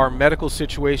like our medical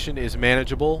situation is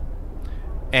manageable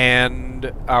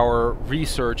and our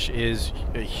research is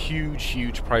a huge,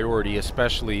 huge priority,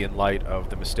 especially in light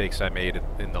of the mistakes I made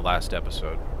in the last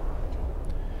episode.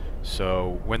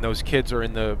 So when those kids are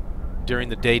during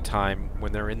the daytime,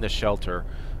 when they're in the shelter,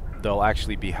 they'll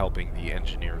actually be helping the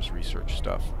engineers research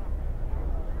stuff.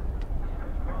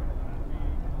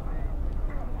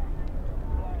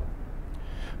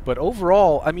 But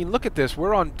overall, I mean, look at this.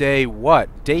 We're on day,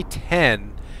 what? Day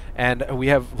 10, and we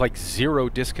have like 0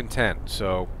 discontent.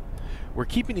 So we're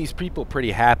keeping these people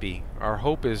pretty happy. Our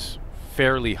hope is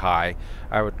fairly high.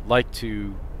 I would like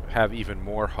to have even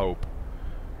more hope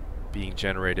being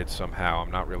generated somehow.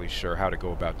 I'm not really sure how to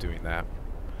go about doing that.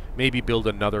 Maybe build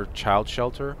another child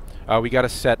shelter. We got to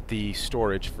set the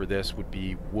storage for this would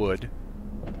be wood.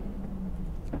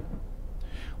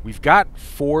 We've got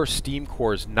 4 steam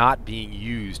cores not being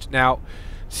used. Now,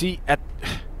 see,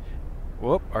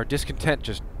 whoop, our discontent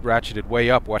just ratcheted way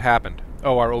up. What happened?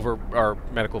 Oh, our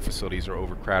medical facilities are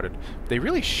overcrowded. They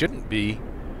really shouldn't be.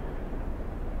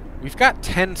 We've got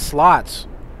 10 slots.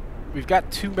 We've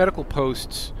got 2 medical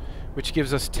posts, which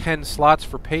gives us 10 slots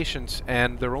for patients,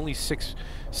 and there are only 6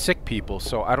 sick people,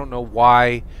 so I don't know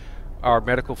why our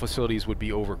medical facilities would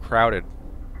be overcrowded.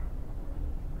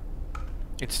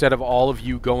 Instead of all of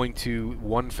you going to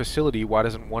one facility, why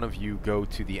doesn't one of you go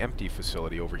to the empty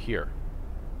facility over here?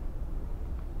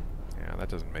 Yeah, that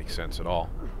doesn't make sense at all.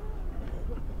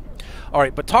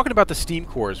 Alright, but talking about the steam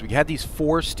cores, we had these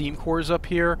 4 steam cores up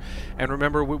here, and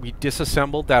remember we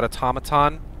disassembled that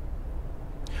automaton?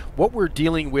 What we're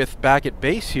dealing with back at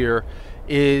base here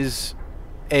is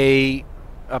a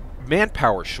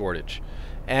manpower shortage.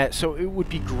 So it would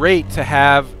be great to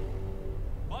have...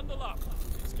 Bundle up.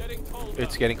 It's getting cold.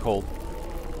 It's getting cold.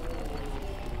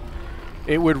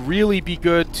 It would really be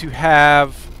good to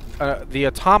have the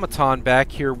automaton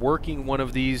back here working one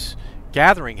of these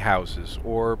gathering houses,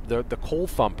 or the coal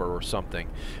thumper or something,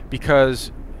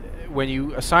 because when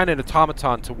you assign an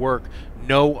automaton to work,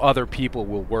 no other people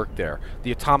will work there.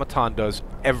 The automaton does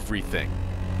everything.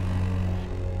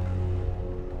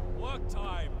 Work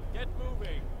time. Get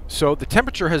moving. So the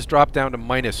temperature has dropped down to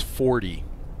 -40,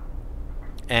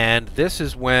 and this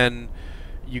is when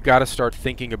you got to start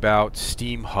thinking about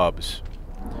steam hubs.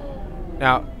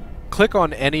 Now, click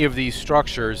on any of these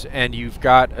structures and you've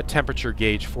got a temperature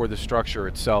gauge for the structure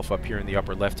itself up here in the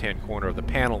upper left-hand corner of the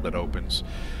panel that opens.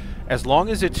 As long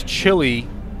as it's chilly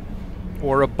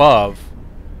or above,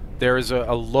 there is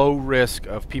a low risk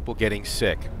of people getting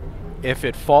sick. If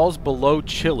it falls below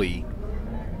chilly,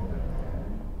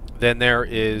 then there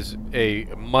is a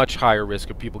much higher risk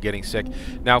of people getting sick.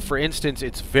 Now, for instance,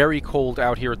 it's very cold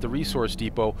out here at the resource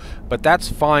depot, but that's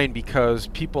fine because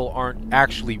people aren't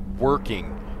actually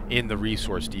working in the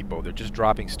resource depot. They're just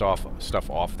dropping stuff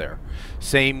off there.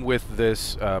 Same with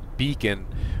this beacon.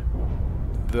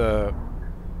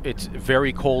 It's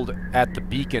very cold at the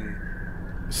beacon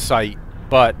site,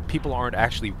 but people aren't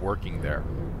actually working there.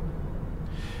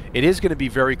 It is going to be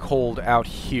very cold out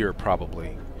here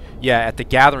probably. Yeah, at the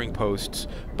gathering posts,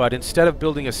 but instead of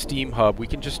building a steam hub, we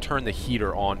can just turn the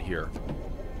heater on here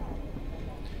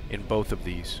in both of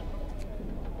these.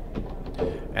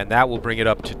 And that will bring it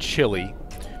up to chilly.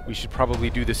 We should probably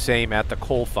do the same at the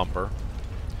coal thumper.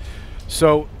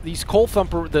 So these coal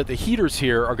thumper, the heaters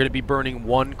here are going to be burning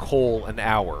 1 coal an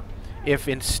hour. If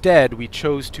instead we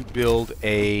chose to build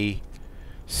a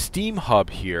steam hub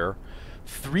here,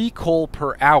 3 coal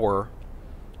per hour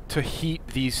to heat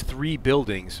these 3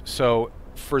 buildings. So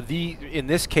for in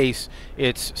this case,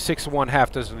 it's 6 of one,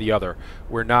 half dozen of the other.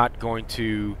 We're not going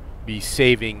to be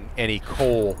saving any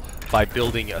coal by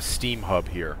building a steam hub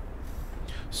here.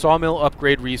 Sawmill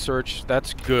upgrade research,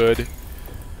 that's good.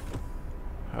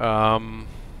 A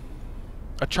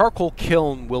charcoal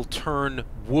kiln will turn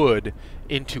wood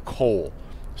into coal.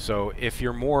 So if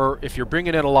you're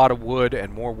bringing in a lot of wood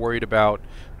and more worried about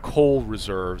coal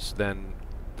reserves, then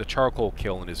the charcoal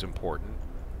kiln is important.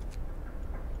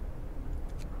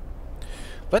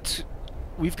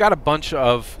 We've got a bunch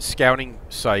of scouting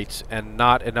sites and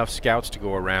not enough scouts to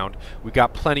go around. We've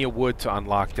got plenty of wood to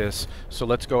unlock this, so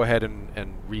let's go ahead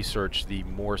and research the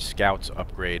more scouts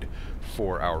upgrade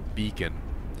for our beacon.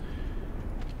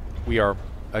 We are,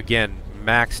 again,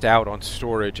 maxed out on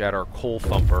storage at our coal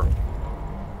thumper.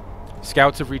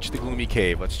 Scouts have reached the gloomy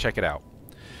cave. Let's check it out.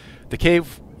 The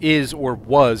cave is or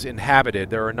was inhabited.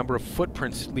 There are a number of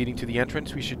footprints leading to the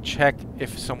entrance. We should check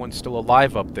if someone's still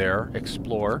alive up there.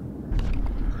 Explore.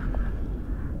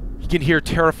 You can hear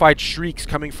terrified shrieks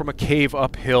coming from a cave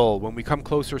uphill. When we come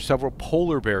closer, several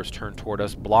polar bears turn toward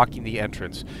us, blocking the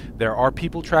entrance. There are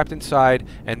people trapped inside,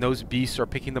 and those beasts are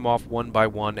picking them off one by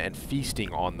one and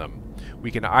feasting on them.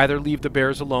 We can either leave the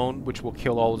bears alone, which will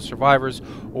kill all the survivors,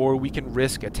 or we can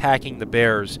risk attacking the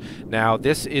bears. Now,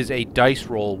 this is a dice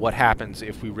roll, what happens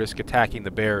if we risk attacking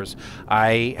the bears.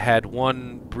 I had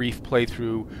one brief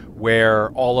playthrough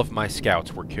where all of my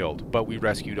scouts were killed, but we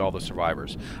rescued all the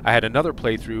survivors. I had another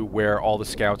playthrough where all the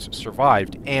scouts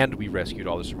survived, and we rescued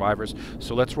all the survivors.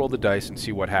 So let's roll the dice and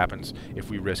see what happens if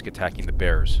we risk attacking the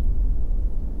bears.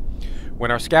 When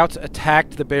our scouts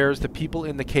attacked the bears, the people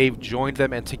in the cave joined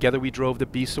them, and together we drove the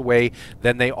beasts away.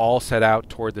 Then they all set out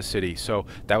toward the city. So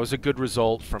that was a good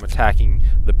result from attacking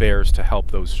the bears to help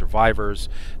those survivors.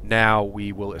 Now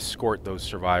we will escort those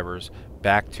survivors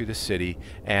back to the city,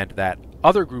 and that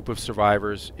other group of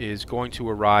survivors is going to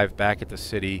arrive back at the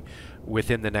city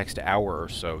within the next hour or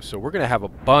so. So we're going to have a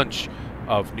bunch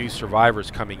of new survivors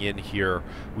coming in here.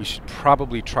 We should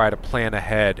probably try to plan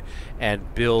ahead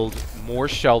and build more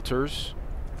shelters.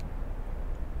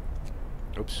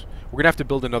 Oops. We're going to have to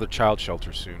build another child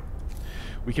shelter soon.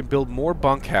 We can build more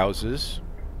bunkhouses.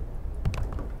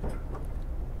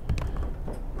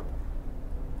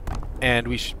 And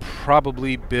we should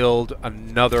probably build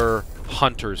another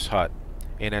hunter's hut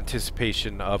in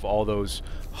anticipation of all those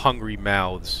hungry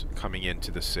mouths coming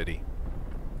into the city.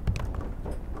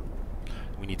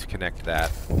 We need to connect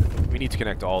that. We need to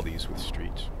connect all these with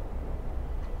streets.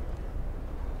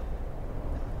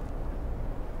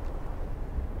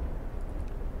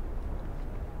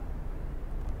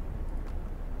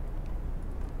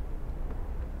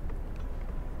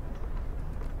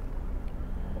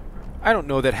 I don't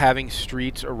know that having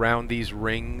streets around these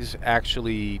rings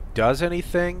actually does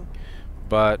anything,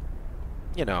 but,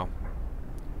 you know,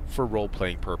 for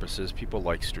role-playing purposes, people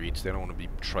like streets. They don't want to be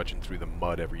trudging through the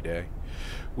mud every day.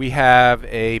 We have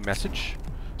a message.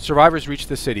 Survivors reach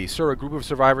the city. Sir, a group of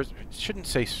survivors... Shouldn't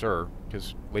say sir,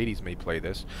 because ladies may play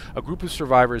this. A group of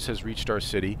survivors has reached our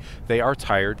city. They are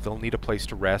tired. They'll need a place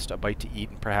to rest, a bite to eat,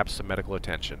 and perhaps some medical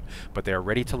attention. But they are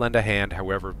ready to lend a hand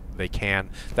however they can.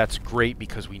 That's great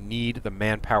because we need the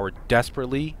manpower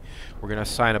desperately. We're going to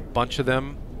assign a bunch of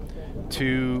them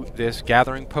to this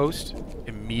gathering post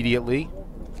immediately.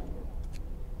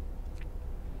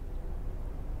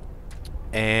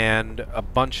 And a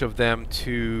bunch of them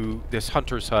to this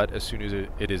hunter's hut as soon as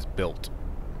it is built.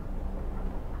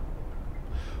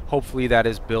 Hopefully that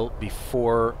is built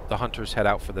before the hunters head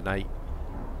out for the night.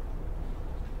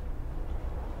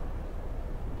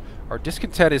 Our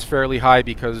discontent is fairly high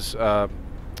because oh,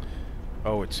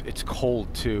 it's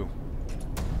cold too.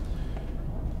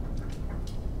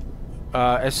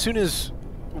 As soon as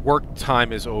work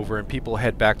time is over and people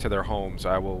head back to their homes,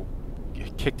 I will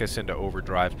kick this into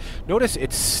overdrive. Notice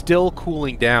it's still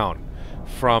cooling down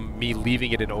from me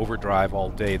leaving it in overdrive all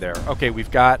day there. Okay, we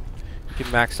can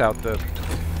max out the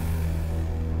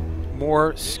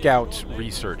more scouts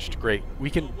researched. Great. We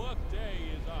can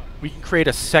create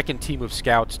a second team of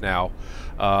scouts now.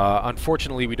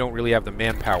 Unfortunately, we don't really have the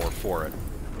manpower for it.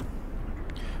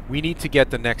 We need to get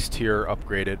the next tier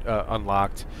upgraded,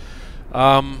 unlocked.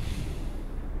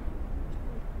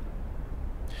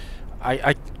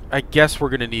 I guess we're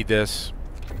going to need this.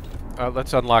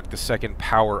 Let's unlock the second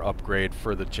power upgrade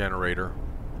for the generator.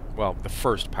 Well, the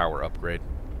first power upgrade.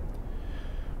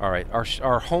 Alright,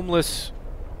 our homeless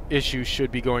issue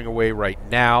should be going away right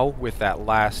now with that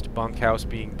last bunkhouse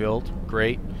being built.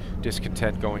 Great.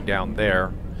 Discontent going down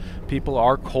there. People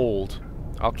are cold.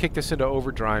 I'll kick this into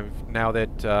overdrive now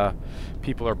that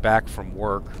people are back from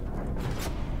work.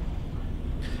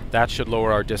 That should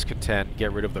lower our discontent,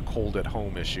 get rid of the cold at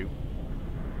home issue.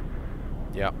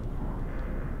 Yeah.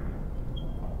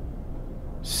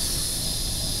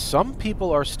 Some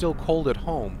people are still cold at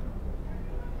home.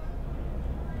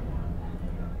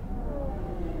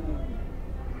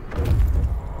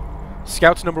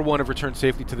 Scouts number 1 have returned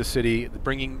safely to the city,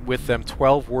 bringing with them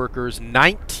 12 workers,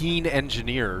 19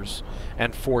 engineers,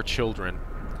 and 4 children.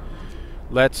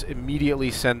 Let's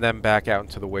immediately send them back out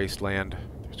into the wasteland.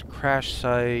 There's a crash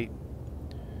site.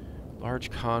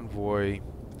 Large convoy.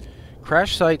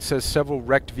 Crash site says several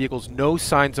wrecked vehicles, no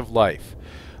signs of life.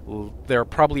 They're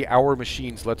probably our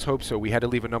machines, let's hope so. We had to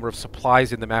leave a number of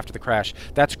supplies in them after the crash.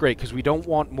 That's great, because we don't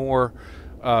want more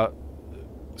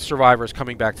survivors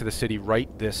coming back to the city right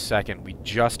this second. We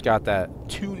just got that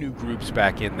 2 new groups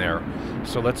back in there.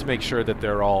 So let's make sure that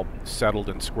they're all settled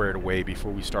and squared away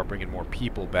before we start bringing more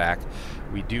people back.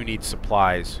 We do need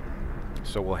supplies,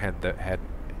 so we'll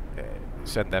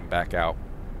send them back out.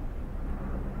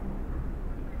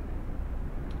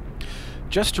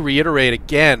 Just to reiterate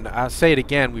again, I'll say it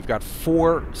again, we've got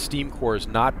 4 steam cores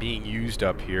not being used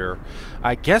up here.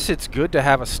 I guess it's good to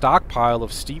have a stockpile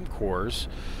of steam cores,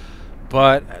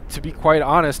 but to be quite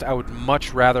honest, I would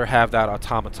much rather have that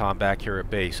automaton back here at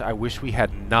base. I wish we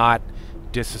had not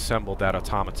disassembled that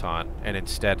automaton and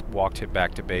instead walked him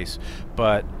back to base.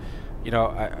 But, you know,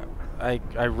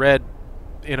 I read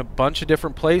in a bunch of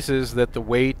different places that the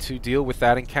way to deal with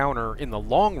that encounter in the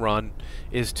long run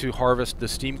is to harvest the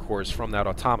steam cores from that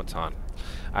automaton.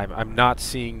 I'm not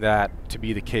seeing that to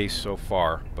be the case so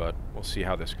far, but we'll see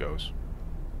how this goes.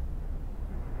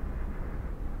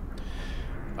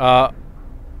 This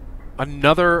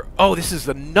is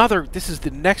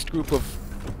the next group of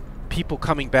people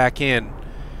coming back in,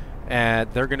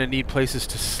 and they're gonna need places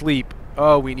to sleep.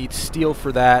 Oh, we need steel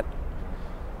for that.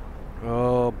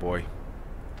 Oh boy.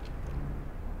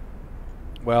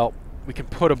 Well, we can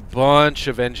put a bunch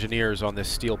of engineers on this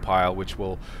steel pile, which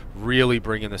will really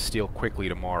bring in the steel quickly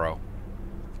tomorrow.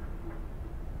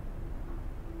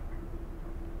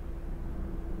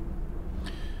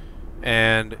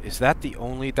 And is that the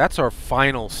only... That's our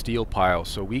final steel pile,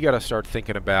 so we got to start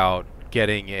thinking about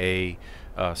getting a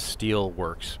steel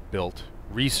works built,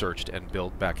 researched and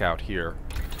built back out here.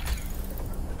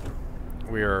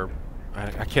 We're...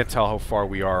 I can't tell how far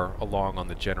we are along on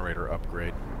the generator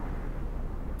upgrade.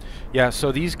 Yeah,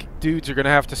 so these dudes are going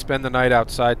to have to spend the night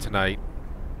outside tonight.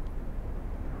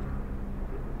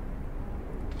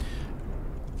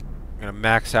 I'm going to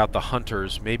max out the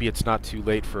hunters. Maybe it's not too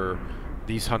late for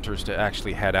these hunters to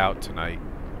actually head out tonight.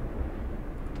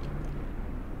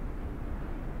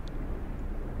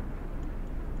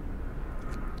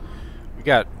 We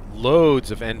got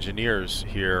loads of engineers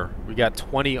here. We got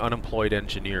 20 unemployed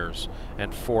engineers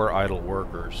and 4 idle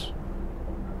workers.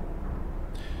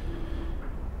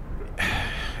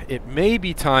 It may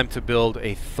be time to build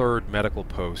a 3rd medical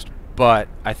post, but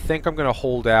I think I'm going to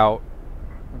hold out,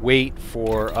 wait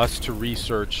for us to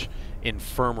research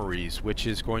infirmaries, which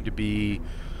is going to be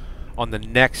on the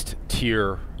next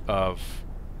tier of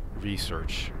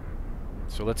research.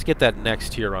 So let's get that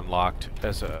next tier unlocked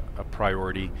as a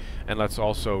priority, and let's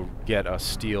also get a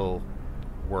steel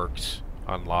works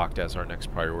unlocked as our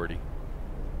next priority.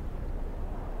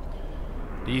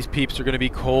 These peeps are going to be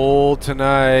cold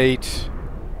tonight.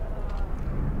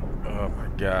 Oh my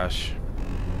gosh.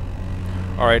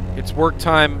 Alright, it's work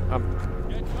time. I'm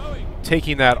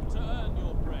taking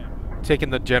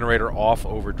the generator off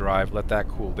overdrive, let that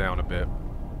cool down a bit.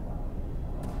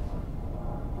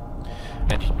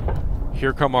 And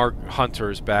here come our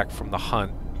hunters back from the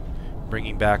hunt,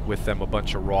 bringing back with them a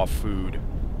bunch of raw food.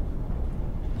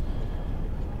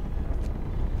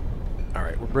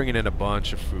 Alright, we're bringing in a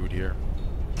bunch of food here.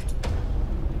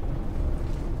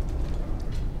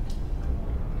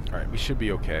 Alright, we should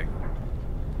be okay.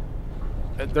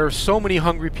 There are so many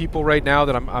hungry people right now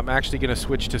that I'm actually going to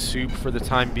switch to soup for the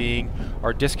time being.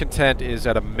 Our discontent is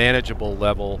at a manageable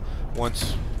level.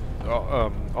 Once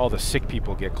all the sick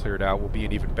people get cleared out, we'll be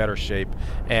in even better shape.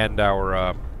 And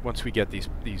our once we get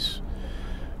these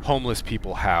homeless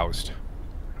people housed.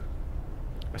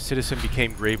 A citizen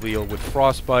became gravely ill with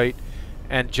frostbite.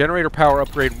 And generator power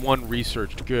upgrade 1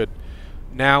 researched. Good.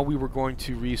 Now we were going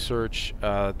to research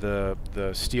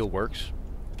the steel works.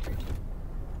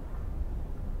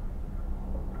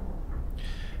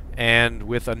 And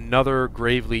with another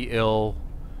gravely ill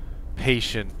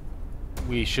patient,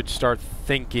 we should start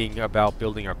thinking about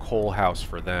building a coal house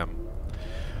for them.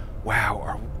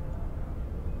 Wow.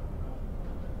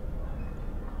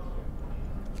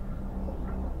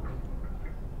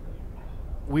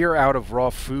 We're out of raw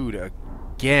food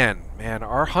again. Man,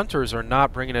 our hunters are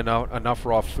not bringing enough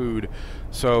raw food.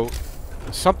 So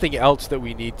something else that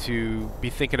we need to be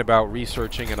thinking about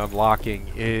researching and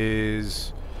unlocking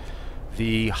is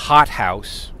the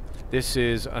hothouse. This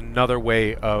is another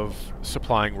way of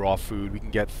supplying raw food. We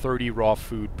can get 30 raw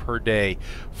food per day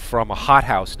from a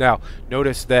hothouse. Now,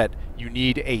 notice that you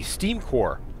need a steam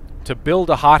core to build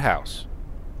a hothouse.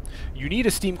 You need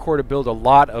a steam core to build a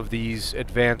lot of these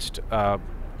advanced,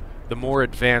 the more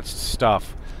advanced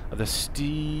stuff. The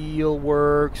steel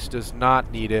works does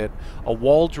not need it. A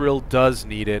wall drill does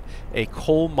need it. A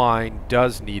coal mine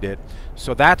does need it.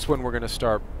 So that's when we're going to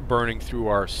start burning through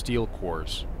our steel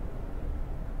cores.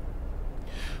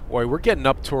 Boy, we're getting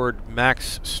up toward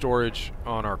max storage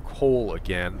on our coal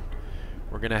again.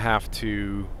 We're going to have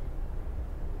to...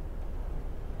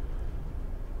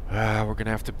 we're going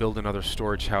to have to build another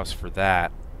storage house for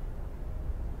that.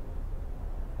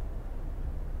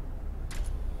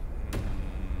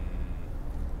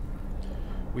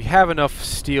 We have enough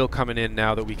steel coming in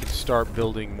now that we can start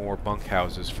building more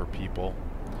bunkhouses for people.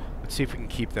 Let's see if we can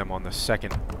keep them on the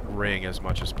second ring as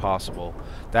much as possible.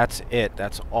 That's it.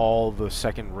 That's all the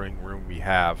second ring room we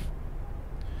have.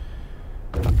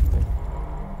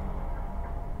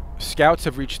 Scouts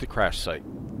have reached the crash site.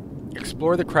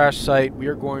 Explore the crash site.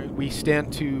 We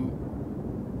stand to...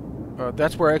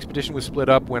 that's where our expedition was split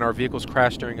up when our vehicles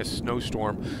crashed during a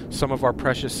snowstorm. Some of our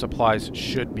precious supplies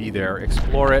should be there.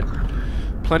 Explore it.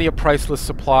 Plenty of priceless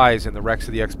supplies in the wrecks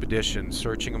of the expedition.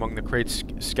 Searching among the crates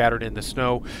scattered in the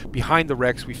snow, behind the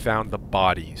wrecks we found the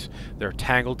bodies. They're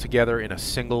tangled together in a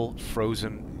single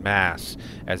frozen mass,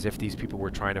 as if these people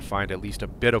were trying to find at least a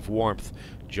bit of warmth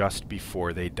just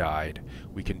before they died.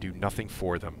 We can do nothing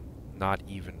for them, not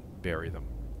even bury them.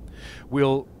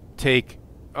 We'll take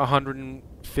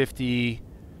 150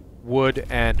 wood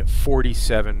and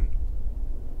 47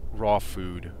 raw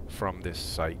food from this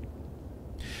site.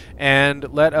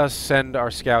 And let us send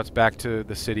our scouts back to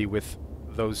the city with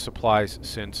those supplies,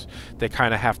 since they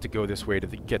kind of have to go this way to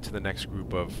get to the next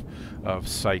group of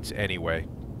sites anyway.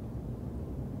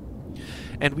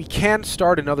 And we can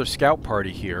start another scout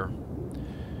party here.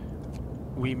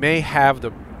 We may have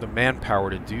the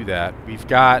manpower to do that. We've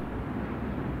got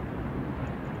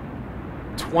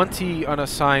 20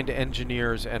 unassigned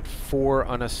engineers and 4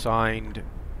 unassigned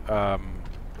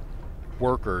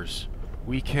workers,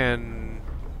 we can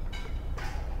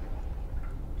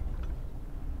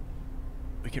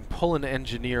pull an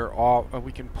engineer off.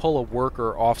 We can pull a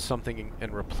worker off something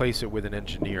and replace it with an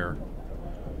engineer.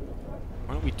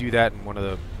 Why don't we do that in one of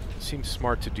the... It seems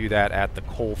smart to do that at the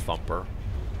coal thumper.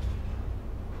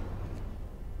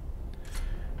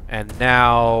 And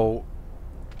now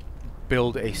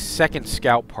build a second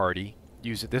scout party.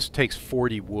 Use it. This takes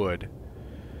 40 wood.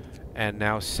 And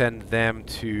now send them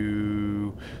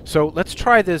to... So let's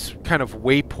try this kind of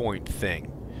waypoint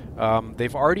thing.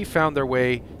 They've already found their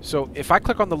way. So if I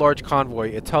click on the large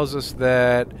convoy, it tells us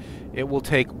that it will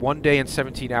take 1 day and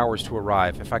 17 hours to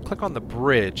arrive. If I click on the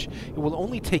bridge, it will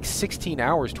only take 16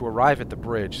 hours to arrive at the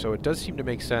bridge. So it does seem to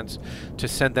make sense to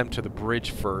send them to the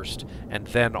bridge first and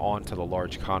then on to the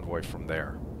large convoy from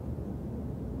there.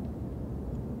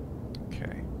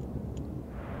 Okay.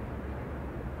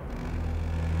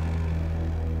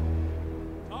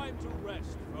 Time to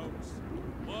rest, folks.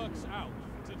 Work's out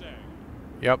for today.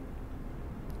 Yep.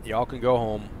 Y'all can go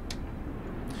home.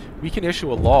 We can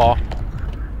issue a law.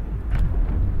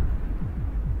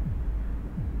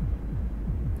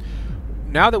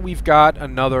 Now that we've got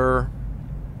another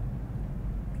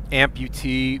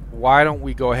amputee, why don't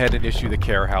we go ahead and issue the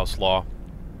care house law?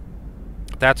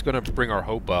 That's going to bring our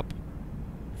hope up,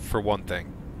 for one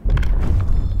thing.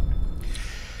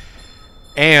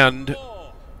 And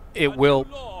it will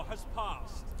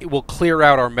clear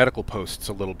out our medical posts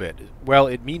a little bit. Well,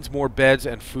 it means more beds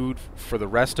and food for the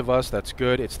rest of us. That's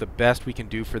good. It's the best we can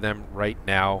do for them right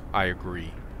now. I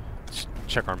agree. Let's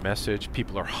check our message.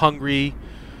 People are hungry.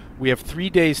 We have 3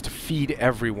 days to feed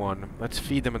everyone. Let's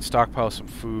feed them and stockpile some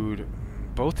food.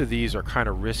 Both of these are kind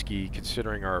of risky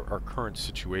considering our current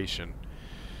situation.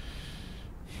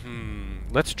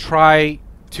 Let's try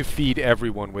to feed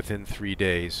everyone within 3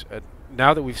 days.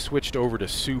 Now that we've switched over to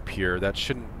soup here, that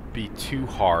shouldn't be too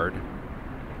hard.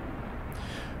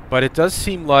 But it does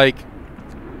seem like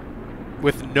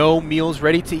with no meals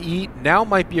ready to eat, now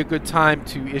might be a good time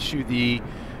to issue the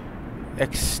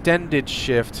extended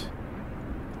shift.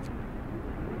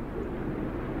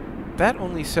 That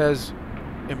only says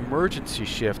emergency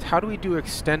shift. How do we do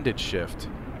extended shift?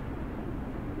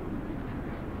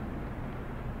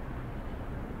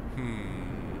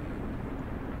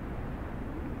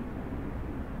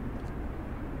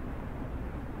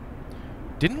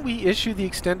 Didn't we issue the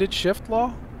extended shift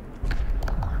law?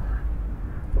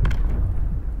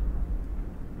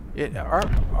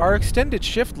 Our extended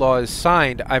shift law is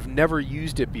signed. I've never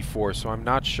used it before, so I'm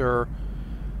not sure.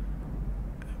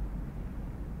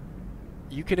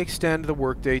 You can extend the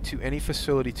workday to any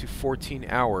facility to 14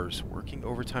 hours. Working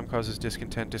overtime causes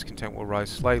discontent. Discontent will rise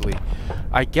slightly.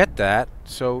 I get that.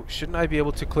 So shouldn't I be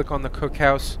able to click on the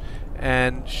cookhouse,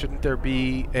 and shouldn't there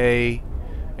be an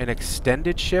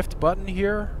extended shift button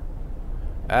here?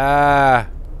 Not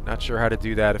sure how to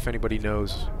do that. If anybody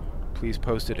knows, please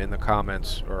post it in the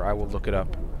comments, or I will look it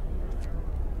up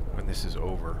when this is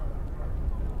over.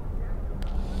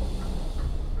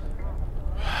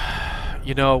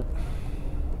 You know,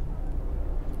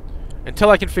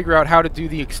 until I can figure out how to do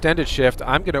the extended shift,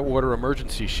 I'm going to order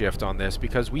emergency shift on this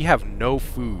because we have no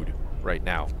food right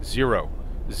now. Zero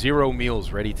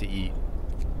meals ready to eat.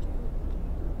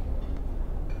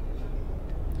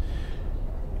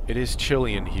 It is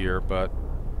chilly in here, but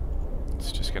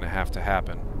it's just going to have to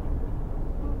happen.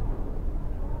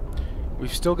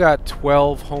 We've still got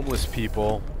 12 homeless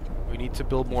people. We need to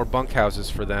build more bunkhouses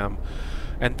for them.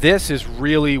 And this is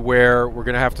really where we're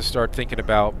going to have to start thinking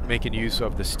about making use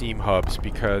of the steam hubs,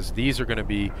 because these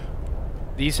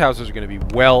houses are going to be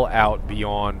well out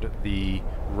beyond the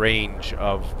range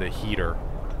of the heater.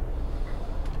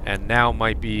 And now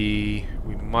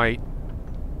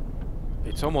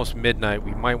it's almost midnight.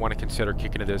 We might want to consider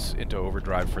kicking this into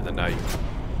overdrive for the night.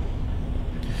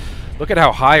 Look at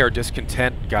how high our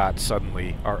discontent got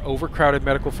suddenly. Our overcrowded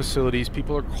medical facilities,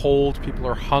 people are cold, people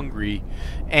are hungry,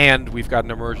 and we've got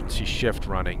an emergency shift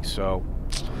running. So,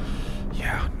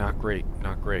 yeah, not great,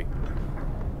 not great.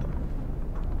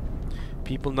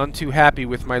 People none too happy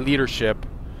with my leadership,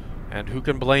 and who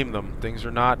can blame them? Things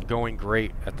are not going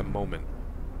great at the moment.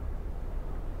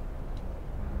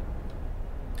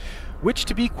 Which,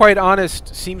 to be quite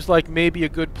honest, seems like maybe a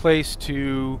good place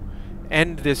to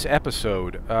end this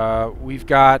episode. We've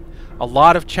got a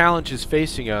lot of challenges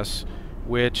facing us,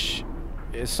 which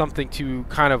is something to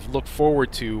kind of look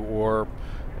forward to or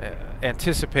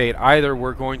anticipate. Either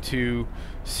we're going to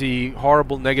see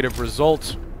horrible negative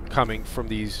results coming from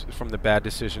the bad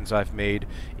decisions I've made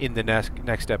in the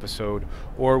next episode,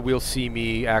 or we'll see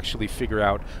me actually figure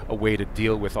out a way to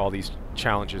deal with all these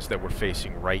challenges that we're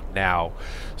facing right now.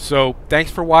 So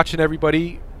thanks for watching,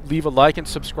 everybody. Leave a like and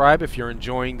subscribe if you're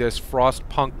enjoying this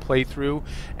Frostpunk playthrough,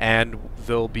 and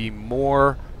there'll be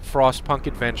more Frostpunk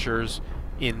adventures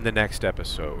in the next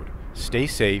episode. Stay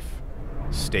safe,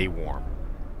 stay warm.